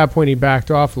 apparently at that point he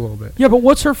backed off a little bit. Yeah, but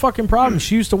what's her fucking problem?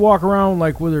 She used to walk around,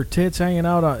 like, with her tits hanging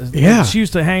out. Yeah. She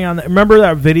used to hang on. Remember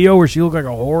that video where she looked like a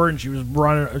whore and she was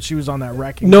running? She was on that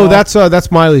wrecking No, ball?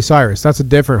 that's Miley Cyrus. That's a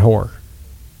different whore.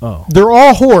 Oh. They're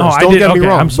all whores. Don't get me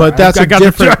wrong. I'm sorry. But that's I a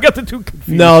different... I got the two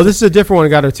confused. No, this is a different one.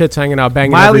 Got her tits hanging out,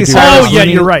 banging Miley every dude. Cyrus. Oh, yeah,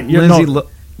 you're right.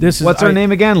 What's her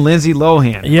name again? Lindsay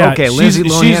Lohan. Yeah, Okay, Lindsay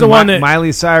Lohan. she's the one that...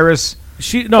 Miley Cyrus.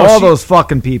 Those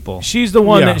fucking people. She's the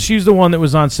one that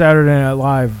was on Saturday Night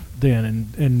Live then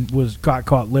and got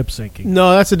caught lip syncing.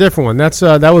 No, that's a different one. That's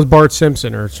that was Bart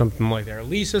Simpson or something like that.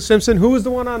 Lisa Simpson. Who was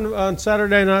the one on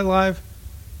Saturday Night Live?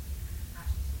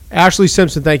 Ashley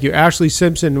Simpson. Thank you. Ashley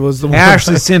Simpson was the one.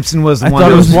 Ashley Simpson was the one. I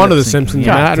thought it was one of the Simpsons.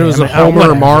 God, it was a Homer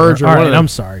or Marge. All right, I'm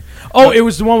sorry. Oh, it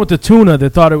was the one with the tuna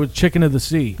that thought it was chicken of the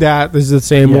sea. That is the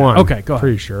same one. Okay, go ahead.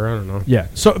 Pretty sure. I don't know. Yeah.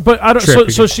 So, but I don't.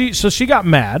 So she got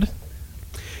mad.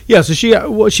 Yeah, so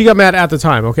she got mad at the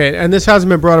time, okay? And this hasn't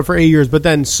been brought up for 8 years, but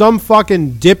then some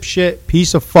fucking dipshit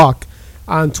piece of fuck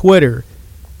on Twitter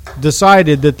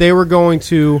decided that they were going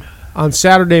to, on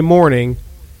Saturday morning,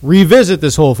 revisit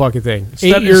this whole fucking thing.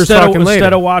 8 years fucking later.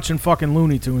 Instead of watching fucking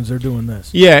Looney Tunes, they're doing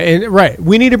this. Yeah, and right.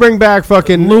 We need to bring back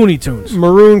fucking Looney Tunes.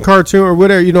 Maroon cartoon or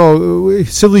whatever,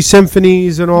 silly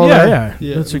symphonies and all that.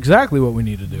 Yeah. That's exactly what we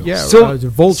need to do. Yeah,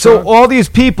 so all these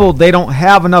people, they don't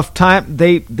have enough time.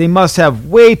 They must have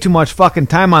way too much fucking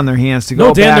time on their hands to go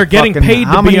No, Dan, back they're getting fucking, paid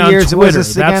how to many be on years Twitter. Was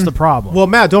this That's again? the problem. Well,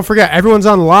 Matt, don't forget, everyone's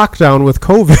on lockdown with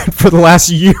COVID for the last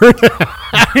year.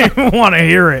 I don't want to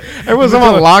hear it. Everyone's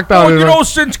on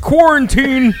lockdown. Since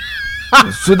quarantine.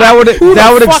 So that would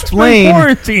explain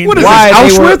why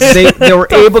they were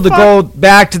able to go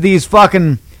back to these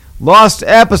fucking lost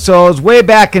episodes way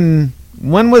back in,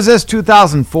 when was this,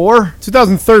 2004?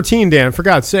 2013, Dan, for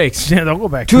God's sakes. Yeah, they'll go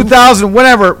back. 2000,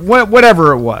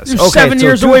 whatever it was. You're 7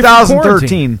 years away from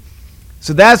 2013.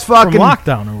 So that's fucking from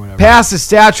lockdown or whatever. Past the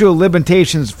statute of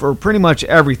limitations for pretty much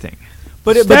everything.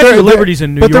 But Liberty's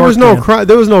in New York. But there was no crime.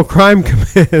 There was no crime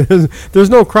committed. There was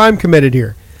no crime committed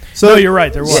here. So no, you're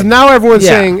right. There was. So now everyone's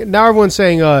saying. Now everyone's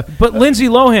saying. But Lindsay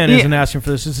Lohan isn't asking for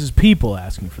this. This is people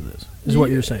asking for this. Is what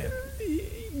you're saying?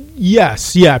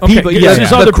 Yes. Yeah. Okay, people. Yeah.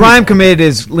 The crime committed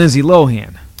is Lindsay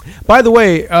Lohan. By the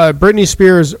way, Britney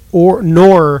Spears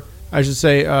nor I should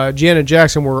say Janet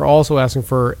Jackson were also asking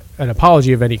for an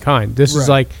apology of any kind. This is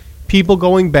like people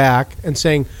going back and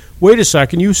saying, wait a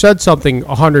second, you said something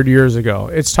 100 years ago.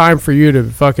 It's time for you to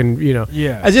fucking,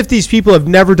 Yeah. as if these people have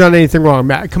never done anything wrong.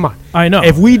 Matt, come on. I know.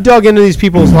 If we dug into these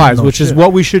people's lives, No which is shit.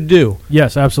 what we should do.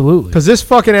 Yes, absolutely. Because this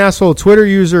fucking asshole Twitter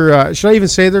user, should I even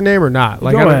say their name or not?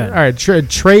 Like, Go ahead. All right,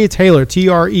 Trey Taylor,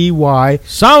 Trey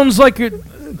Sounds like it.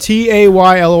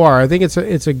 Taylor. I think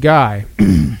it's a guy.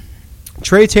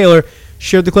 Trey Taylor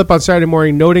shared the clip on Saturday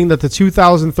morning, noting that the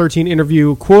 2013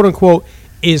 interview, quote unquote,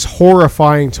 is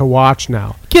horrifying to watch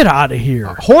now. Get out of here.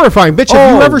 Horrifying, bitch!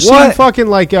 Have you ever seen what? fucking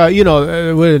like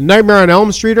Nightmare on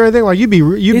Elm Street or anything? Like you'd be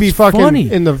It's fucking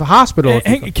funny. in the hospital. if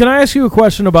you Hey, can I ask you a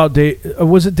question about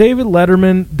was it David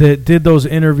Letterman that did those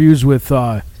interviews with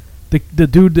the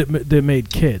dude that made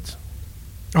Kids,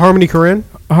 Harmony Korine?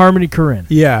 Harmony Korine?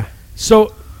 Yeah.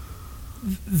 So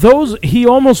he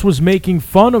almost was making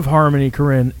fun of Harmony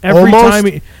Korine every Almost?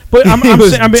 time. But I'm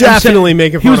was saying, definitely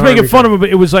making fun He was of making Harmony fun of him, but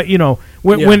it was like Yeah.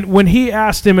 when he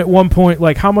asked him at one point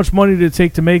like how much money did it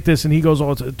take to make this, and he goes,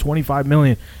 "Oh, it's $25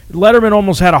 million." Letterman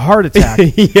almost had a heart attack.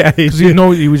 Yeah, Because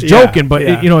he was Yeah, joking, but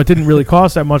yeah. it didn't really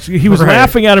cost that much. He was Right.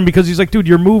 laughing at him because he's like, "Dude,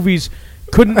 your movies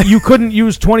couldn't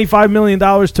use $25 million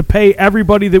to pay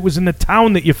everybody that was in the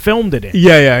town that you filmed it in."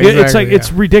 Yeah, exactly, It's like yeah.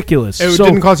 it's ridiculous. It So-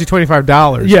 didn't cost you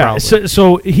 $25. yeah, probably.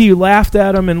 so he laughed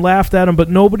at him, but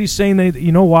nobody's saying that.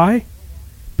 You know why?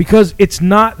 Because it's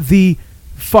not the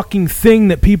fucking thing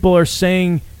that people are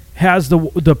saying has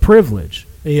the privilege.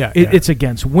 yeah, It's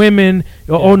against women.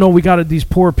 Oh no, we got these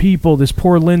poor people. This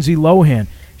poor Lindsay Lohan.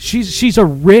 She's a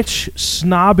rich,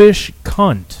 snobbish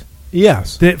cunt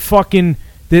yes. that fucking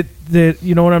that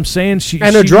you know what I'm saying. She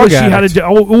And a she drug wished she had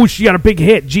addict. she got a big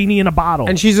hit, Genie in a Bottle.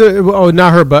 And she's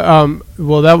not her, but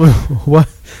well, that was what.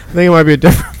 I think it might be a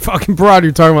different fucking broad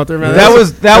you're talking about there, man. That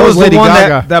was the Lady one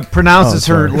Gaga. that pronounces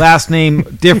Oh, her sorry. last name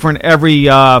different every 3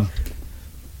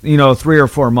 or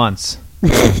 4 months.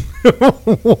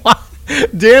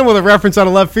 Dan with a reference out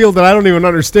of left field that I don't even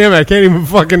understand. I can't even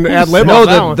fucking ad lib No,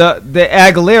 on that one. the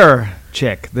Aguilera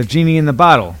chick, the genie in the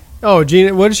bottle. Oh,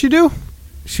 Gina, what did she do?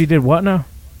 She did what now?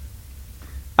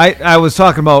 I was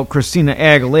talking about Christina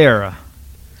Aguilera.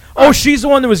 Oh, she's the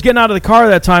one that was getting out of the car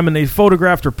that time, and they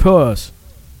photographed her puss.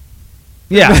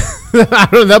 Yeah.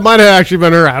 That might have actually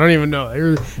been her. I don't even know.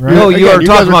 No, you Again, were guys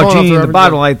talking about calling Genie off in the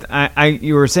reference. Bottle.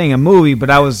 You were saying a movie, but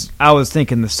I was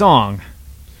thinking the song.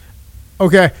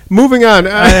 Okay, moving on.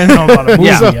 I didn't know about a movie.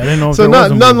 Yeah. I didn't know if So there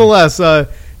was a movie. nonetheless,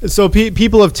 so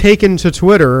people have taken to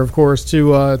Twitter, of course,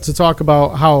 to talk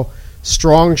about how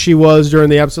strong she was during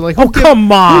the episode. Like,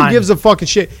 come on. who gives a fucking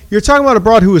shit? You're talking about a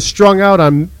broad who was strung out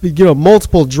on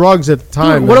multiple drugs at the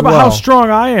time. Dude, what as about well. how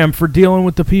strong I am for dealing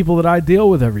with the people that I deal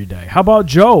with every day? How about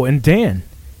Joe and Dan?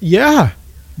 Yeah,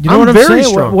 You know I'm what I'm very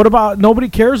saying? strong. What about nobody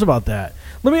cares about that?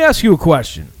 Let me ask you a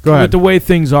question. Go ahead. With the way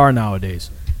things are nowadays,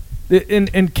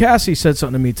 and Cassie said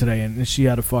something to me today, and she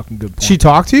had a fucking good point. She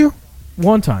talked to you?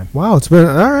 One time. Wow, it's been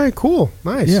all right. Cool,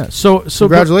 nice. Yeah. So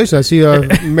Congratulations! I see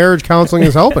marriage counseling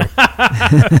is helping.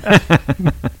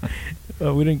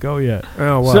 we didn't go yet.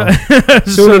 Oh wow, So,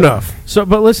 soon enough. So,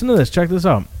 but listen to this. Check this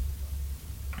out.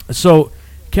 So,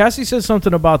 Cassie said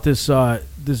something about this. That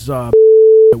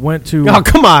went to. Oh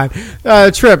come on,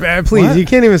 Trip! Please, What? you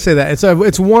can't even say that. It's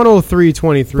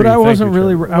 103.23. But I Thank wasn't you,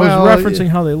 really. Trip. I was Well, referencing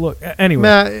how they look. Anyway.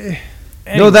 Matt, anyway.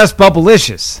 No, that's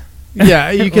Bubblicious.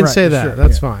 yeah, you can Right, say that. sure,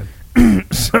 That's yeah. fine.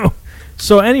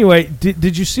 So anyway,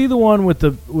 did you see the one with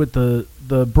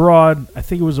the broad? I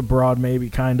think it was a broad, maybe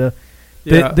kinda.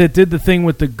 Yeah. That did the thing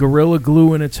with the Gorilla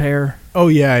Glue in its hair. Oh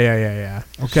yeah.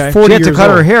 Okay. 40 She had to years cut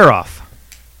her old. hair off.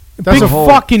 That's Big a whole-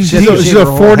 fucking She had deal. to She's shave a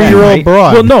her whole head, 40-year-old right?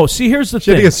 broad. Well, no. See, here's the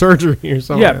She had to thing. get surgery or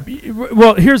something. Yeah.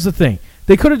 Well, here's the thing.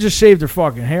 They could have just shaved her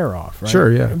fucking hair off, right?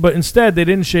 Sure, yeah. But instead, they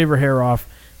didn't shave her hair off.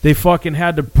 They fucking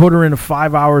had to put her into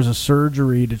 5 hours of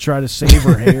surgery to try to save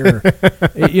her hair.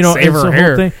 You know, Save it's her the hair.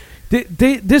 whole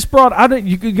thing. This broad,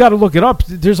 you got to look it up.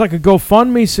 There's like a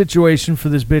GoFundMe situation for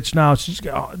this bitch now. She's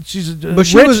But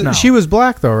she rich was now. she was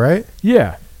black though, right?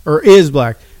 Yeah. Or is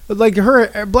black? But like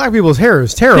her black people's hair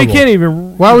is terrible. They can't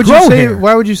even. Why would grow you say? hair.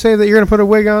 Why would you say that you're going to put a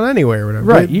wig on anyway or whatever?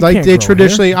 Right, They, you like can't they grow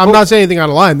traditionally. hair. I'm not saying anything out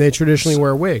of line. They traditionally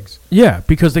wear wigs. Yeah,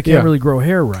 because they can't Yeah. really grow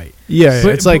hair right. Yeah,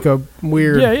 But- it's like a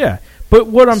weird. Yeah. But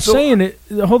what I'm So- saying,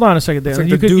 hold on a second, Dan. It's like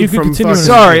you the could dude from continue. fucking-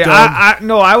 Sorry, Doug.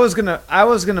 I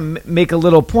was gonna make a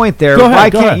little point there. Go ahead, Why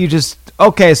go can't ahead. you just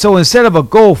so instead of a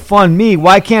GoFundMe,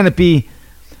 why can't it be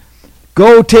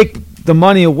go take the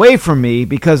money away from me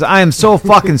because I am so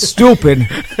fucking stupid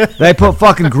that I put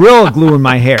fucking Gorilla Glue in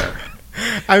my hair.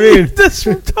 I mean, That's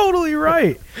totally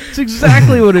right. It's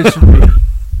exactly what it should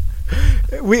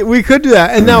be. we could do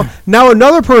that. And now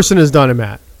another person has done it,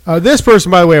 Matt. This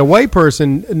person, by the way, a white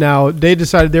person. Now they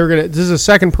decided they were gonna. This is a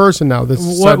second person now. This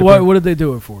What did they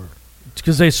do it for?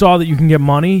 Because they saw that you can get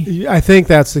money. I think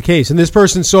that's the case. And this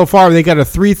person, so far, they got a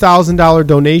 $3,000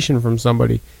 donation from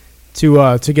somebody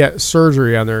to get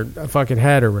surgery on their fucking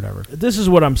head or whatever. This is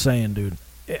what I'm saying, dude.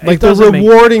 Like they're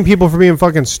rewarding people for being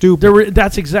fucking stupid.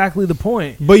 That's exactly the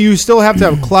point. But you still have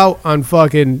to have clout on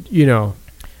fucking,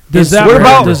 Does that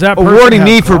person awarding have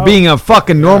me for clout? being a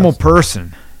fucking normal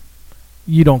person?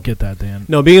 You don't get that, Dan.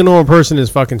 No, being a normal person is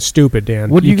fucking stupid,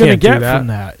 Dan. What are you going to can't do get from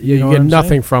that? You know get what I'm nothing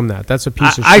saying? from that. That's a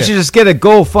piece of I shit. should just get a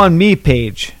GoFundMe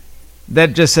page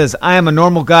that just says, I am a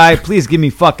normal guy. Please give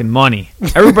me fucking money.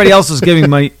 Everybody else is giving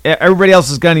money. Everybody else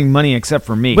is getting money except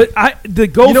for me. But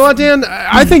you know what, Dan?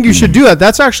 I think you should do that.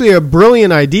 That's actually a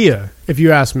brilliant idea, if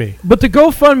you ask me. But the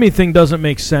GoFundMe thing doesn't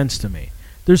make sense to me.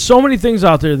 There's so many things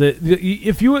out there that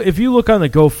if you look on the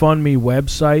GoFundMe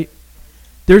website,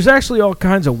 there's actually all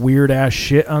kinds of weird ass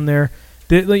shit on there.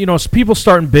 People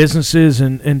starting businesses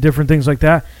and different things like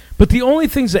that. But the only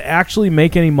things that actually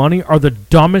make any money are the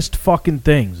dumbest fucking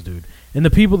things, dude. And the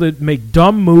people that make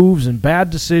dumb moves and bad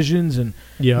decisions, and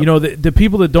the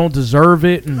people that don't deserve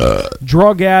it, and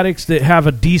drug addicts that have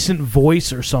a decent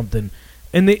voice or something,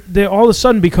 and they all of a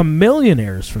sudden become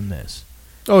millionaires from this.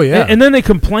 Oh yeah, and then they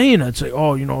complain and say,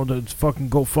 "Oh, the fucking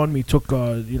GoFundMe took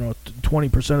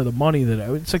 20% of the money that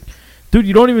it's like, dude,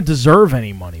 you don't even deserve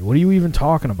any money. What are you even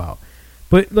talking about?"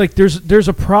 But like, there's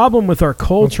a problem with our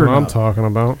culture. That's what I'm talking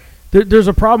about. There's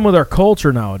a problem with our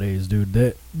culture nowadays, dude.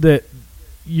 That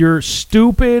you're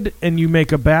stupid and you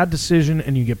make a bad decision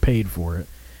and you get paid for it.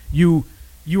 You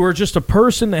are just a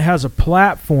person that has a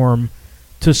platform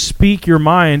to speak your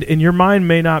mind, and your mind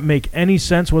may not make any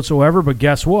sense whatsoever. But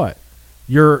guess what?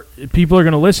 People are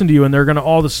going to listen to you, and they're going to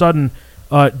all of a sudden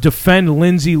defend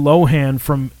Lindsay Lohan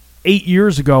from 8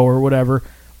 years ago or whatever,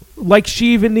 like she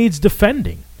even needs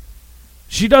defending.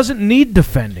 She doesn't need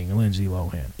defending, Lindsay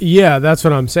Lohan. Yeah, that's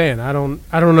what I'm saying. I don't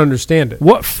understand it.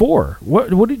 What for?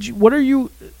 What are you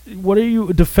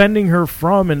defending her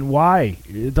from, and why?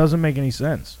 It doesn't make any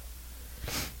sense.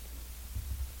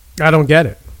 I don't get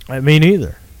it. Me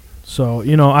neither. So,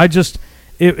 I just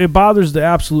it bothers the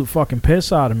absolute fucking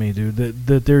piss out of me, dude,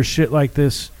 that there's shit like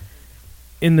this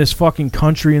in this fucking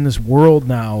country, in this world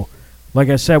now. Like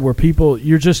I said, where people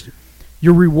you're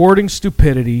rewarding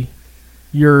stupidity,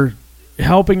 you're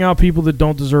helping out people that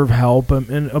don't deserve help,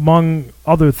 and among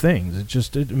other things.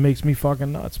 It makes me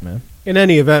fucking nuts, man. In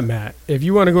any event, Matt, if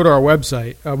you want to go to our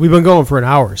website, we've been going for an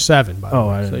hour 7. By the way.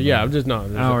 I didn't know. Yeah, I'm just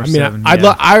not. Hour I mean, 7,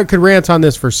 I could rant on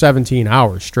this for 17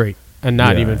 hours straight and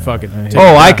not even fucking.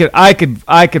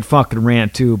 I could fucking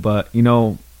rant too, but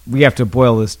we have to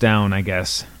boil this down, I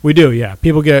guess. We do, yeah.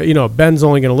 People get, Ben's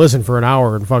only going to listen for an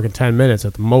hour and fucking 10 minutes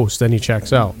at the most, then he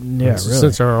checks out. Yeah, really.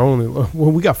 Since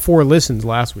we got 4 listens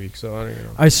last week, so I don't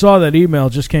know. I saw that email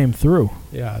just came through.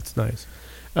 Yeah, it's nice.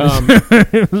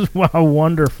 It was how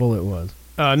wonderful it was.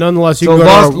 Nonetheless, you so can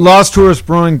go to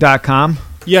LostToursBrewing.com.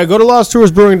 Yeah, go to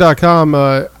LostToursBrewing.com.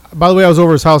 By the way, I was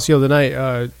over his house the other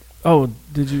night.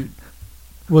 Did you?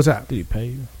 What's that? Did he pay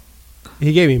you?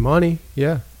 He gave me money.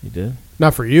 Yeah, He did.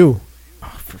 not for you.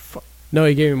 For No,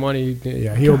 he gave me money.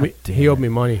 Yeah, he owed me. He owed me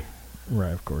money.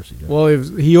 Right, of course he did. Well,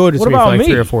 he owed it to What me for about like me?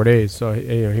 3 or 4 days, so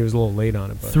he was a little late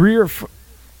on it. But 3 or 4.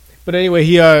 But anyway,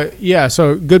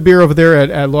 so good beer over there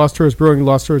at Lost Tourist Brewing,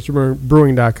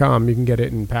 LostTouristBrewing.com. You can get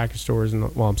it in package stores and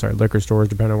liquor stores,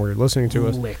 depending on where you're listening to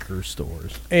us. Liquor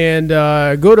stores. And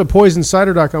go to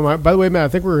PoisonCider.com. By the way, Matt, I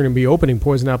think we're going to be opening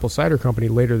Poison Apple Cider Company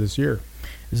later this year.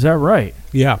 Is that right?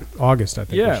 Yeah, August, I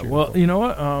think. Yeah. this year. Well, you know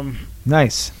what?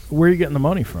 Nice. Where are you getting the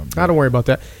money from? I don't worry about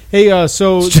that. Hey,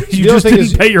 so You the other just thing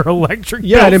didn't is, pay your electric bill.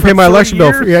 yeah, I didn't for pay my 3 election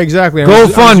bill. years? Yeah, exactly.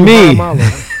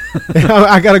 GoFundMe.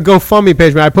 I got a GoFundMe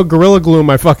page, man. I put Gorilla Glue in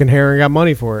my fucking hair and got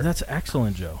money for it. That's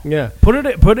excellent, Joe. Yeah. Put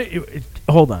it.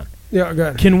 Hold on. Yeah, go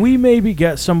ahead. Can we maybe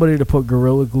get somebody to put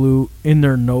Gorilla Glue in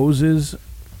their noses?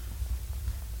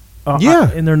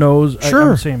 Yeah. In their nose.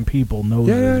 Sure. I'm saying people noses,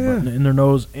 Yeah. but in their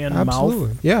nose and Absolutely.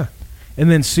 mouth, Yeah. and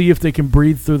then see if they can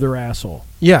breathe through their asshole.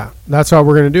 Yeah, that's how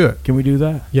we're going to do it. Can we do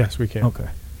that? Yes, we can. Okay.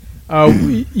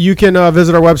 You can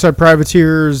visit our website,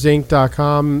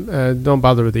 privateersinc.com. Don't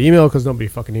bother with the email because nobody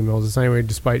fucking emails us anyway,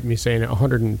 despite me saying it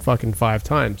 105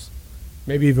 times.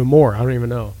 Maybe even more. I don't even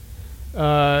know.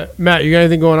 Matt, you got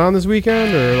anything going on this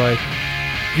weekend? Or like?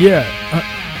 Yeah.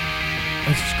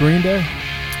 It's Green Day?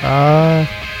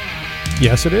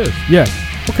 Yes, it is. Yeah.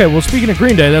 Okay, well, speaking of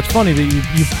Green Day, that's funny that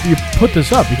you put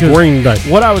this up because Green Day.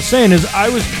 what I was saying is I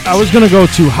was going to go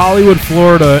to Hollywood,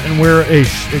 Florida and wear a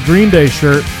Green Day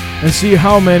shirt and see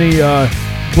how many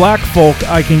black folk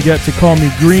I can get to call me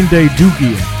Green Day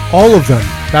Dookie. All of them.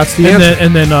 That's the answer.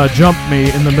 and then jump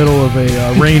me in the middle of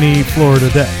a rainy Florida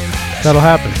day. That'll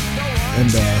happen. And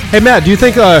Hey, Matt, do you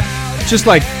think, just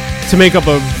like to make up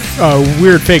a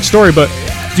weird fake story, but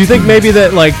do you think maybe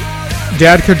that, like,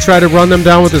 Dad could try to run them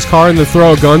down with his car and then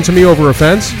throw a gun to me over a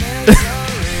fence?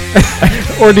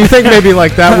 Or do you think maybe,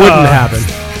 like, that wouldn't happen?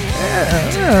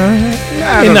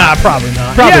 nah, probably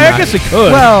not. Probably yeah, not. I guess it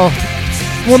could.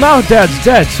 Well, now Dad's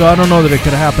dead, so I don't know that it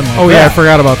could happen like Oh, yeah, I that.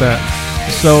 forgot about that.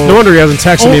 So No wonder he hasn't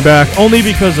texted me back. Only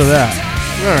because of that.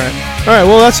 All right,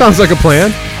 well, that sounds like a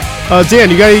plan. Dan,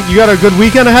 you got a good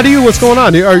weekend ahead of you? What's going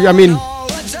on?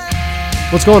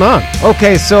 What's going on?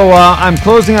 okay, so I'm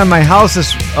closing on my house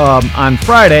on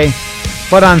Friday,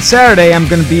 but on Saturday I'm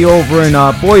going to be over in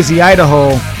Boise, Idaho,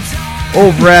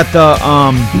 over at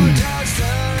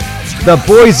the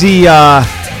Boise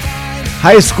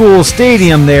High School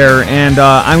Stadium there, and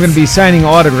I'm going to be signing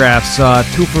autographs,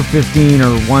 2 for $15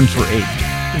 or 1 for $8.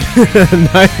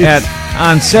 Nice.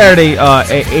 On Saturday at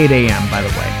 8 a.m., by the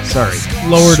way. Sorry.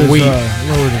 Lowered Sweet.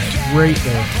 his rate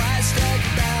there.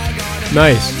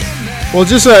 Nice. Well,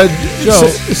 just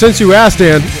since you asked,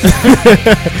 Dan,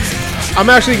 I'm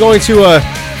actually going to.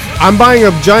 I'm buying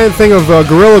a giant thing of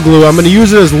Gorilla Glue. I'm going to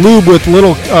use it as lube with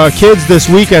little kids this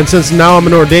weekend, since now I'm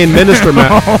an ordained minister,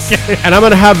 Matt. Okay. And I'm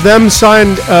going to have them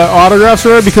sign autographs for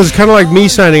it, because it's kind of like me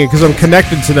signing it, because I'm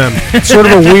connected to them. It's sort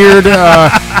of a weird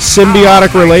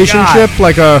symbiotic relationship,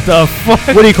 like a The fuck?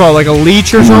 what do you call it, like a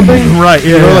leech or something? Right,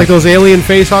 You yeah. know, like those alien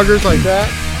face huggers, like that.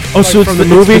 Oh, so like it's from the the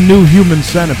movie? it's the new human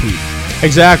centipede.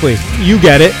 Exactly. You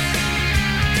get it.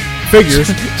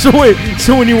 Figures. So wait,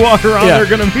 so when you walk around, Yeah. they're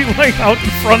gonna be like out in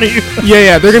front of you,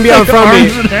 Yeah, they're gonna be out in like front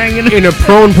arms of and hanging. me in a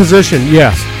prone position.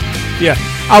 Yes. Yeah.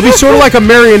 I'll be sort of like a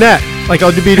marionette. Like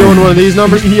I'll be doing one of these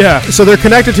numbers. Yeah. So they're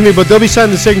connected to me, but they'll be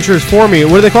signing the signatures for me.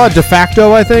 What do they call it? De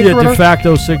facto, I think. Yeah, or de whatever?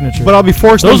 facto signature. But I'll be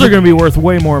forced. those them are going to be worth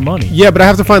way more money. Yeah, but I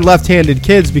have to find left-handed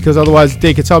kids, because otherwise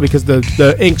they could tell, because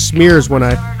the ink smears when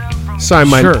I sign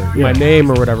my Sure, yeah. my name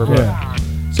or whatever. But- Yeah.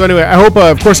 So anyway, I hope.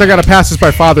 Of course, I got to pass this by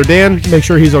Father Dan. Make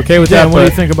sure he's okay with Dan, that. what do you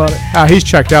but- think about it? He's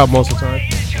checked out most of the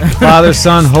time. Father,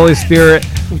 Son, Holy Spirit.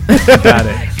 Got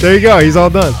it. There you go. He's all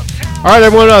done. All right,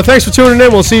 everyone. Thanks for tuning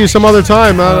in. We'll see you some other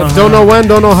time. Don't know when,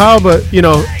 don't know how, but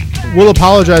we'll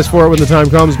apologize for it when the time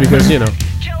comes, because we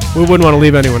wouldn't want to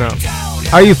leave anyone out.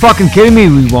 Are you fucking kidding me?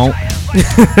 We won't.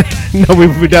 No,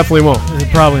 we definitely won't.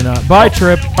 Probably not. Bye,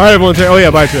 Trip. All right, everyone.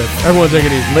 Bye, Trip. Everyone, take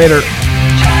it easy. Later.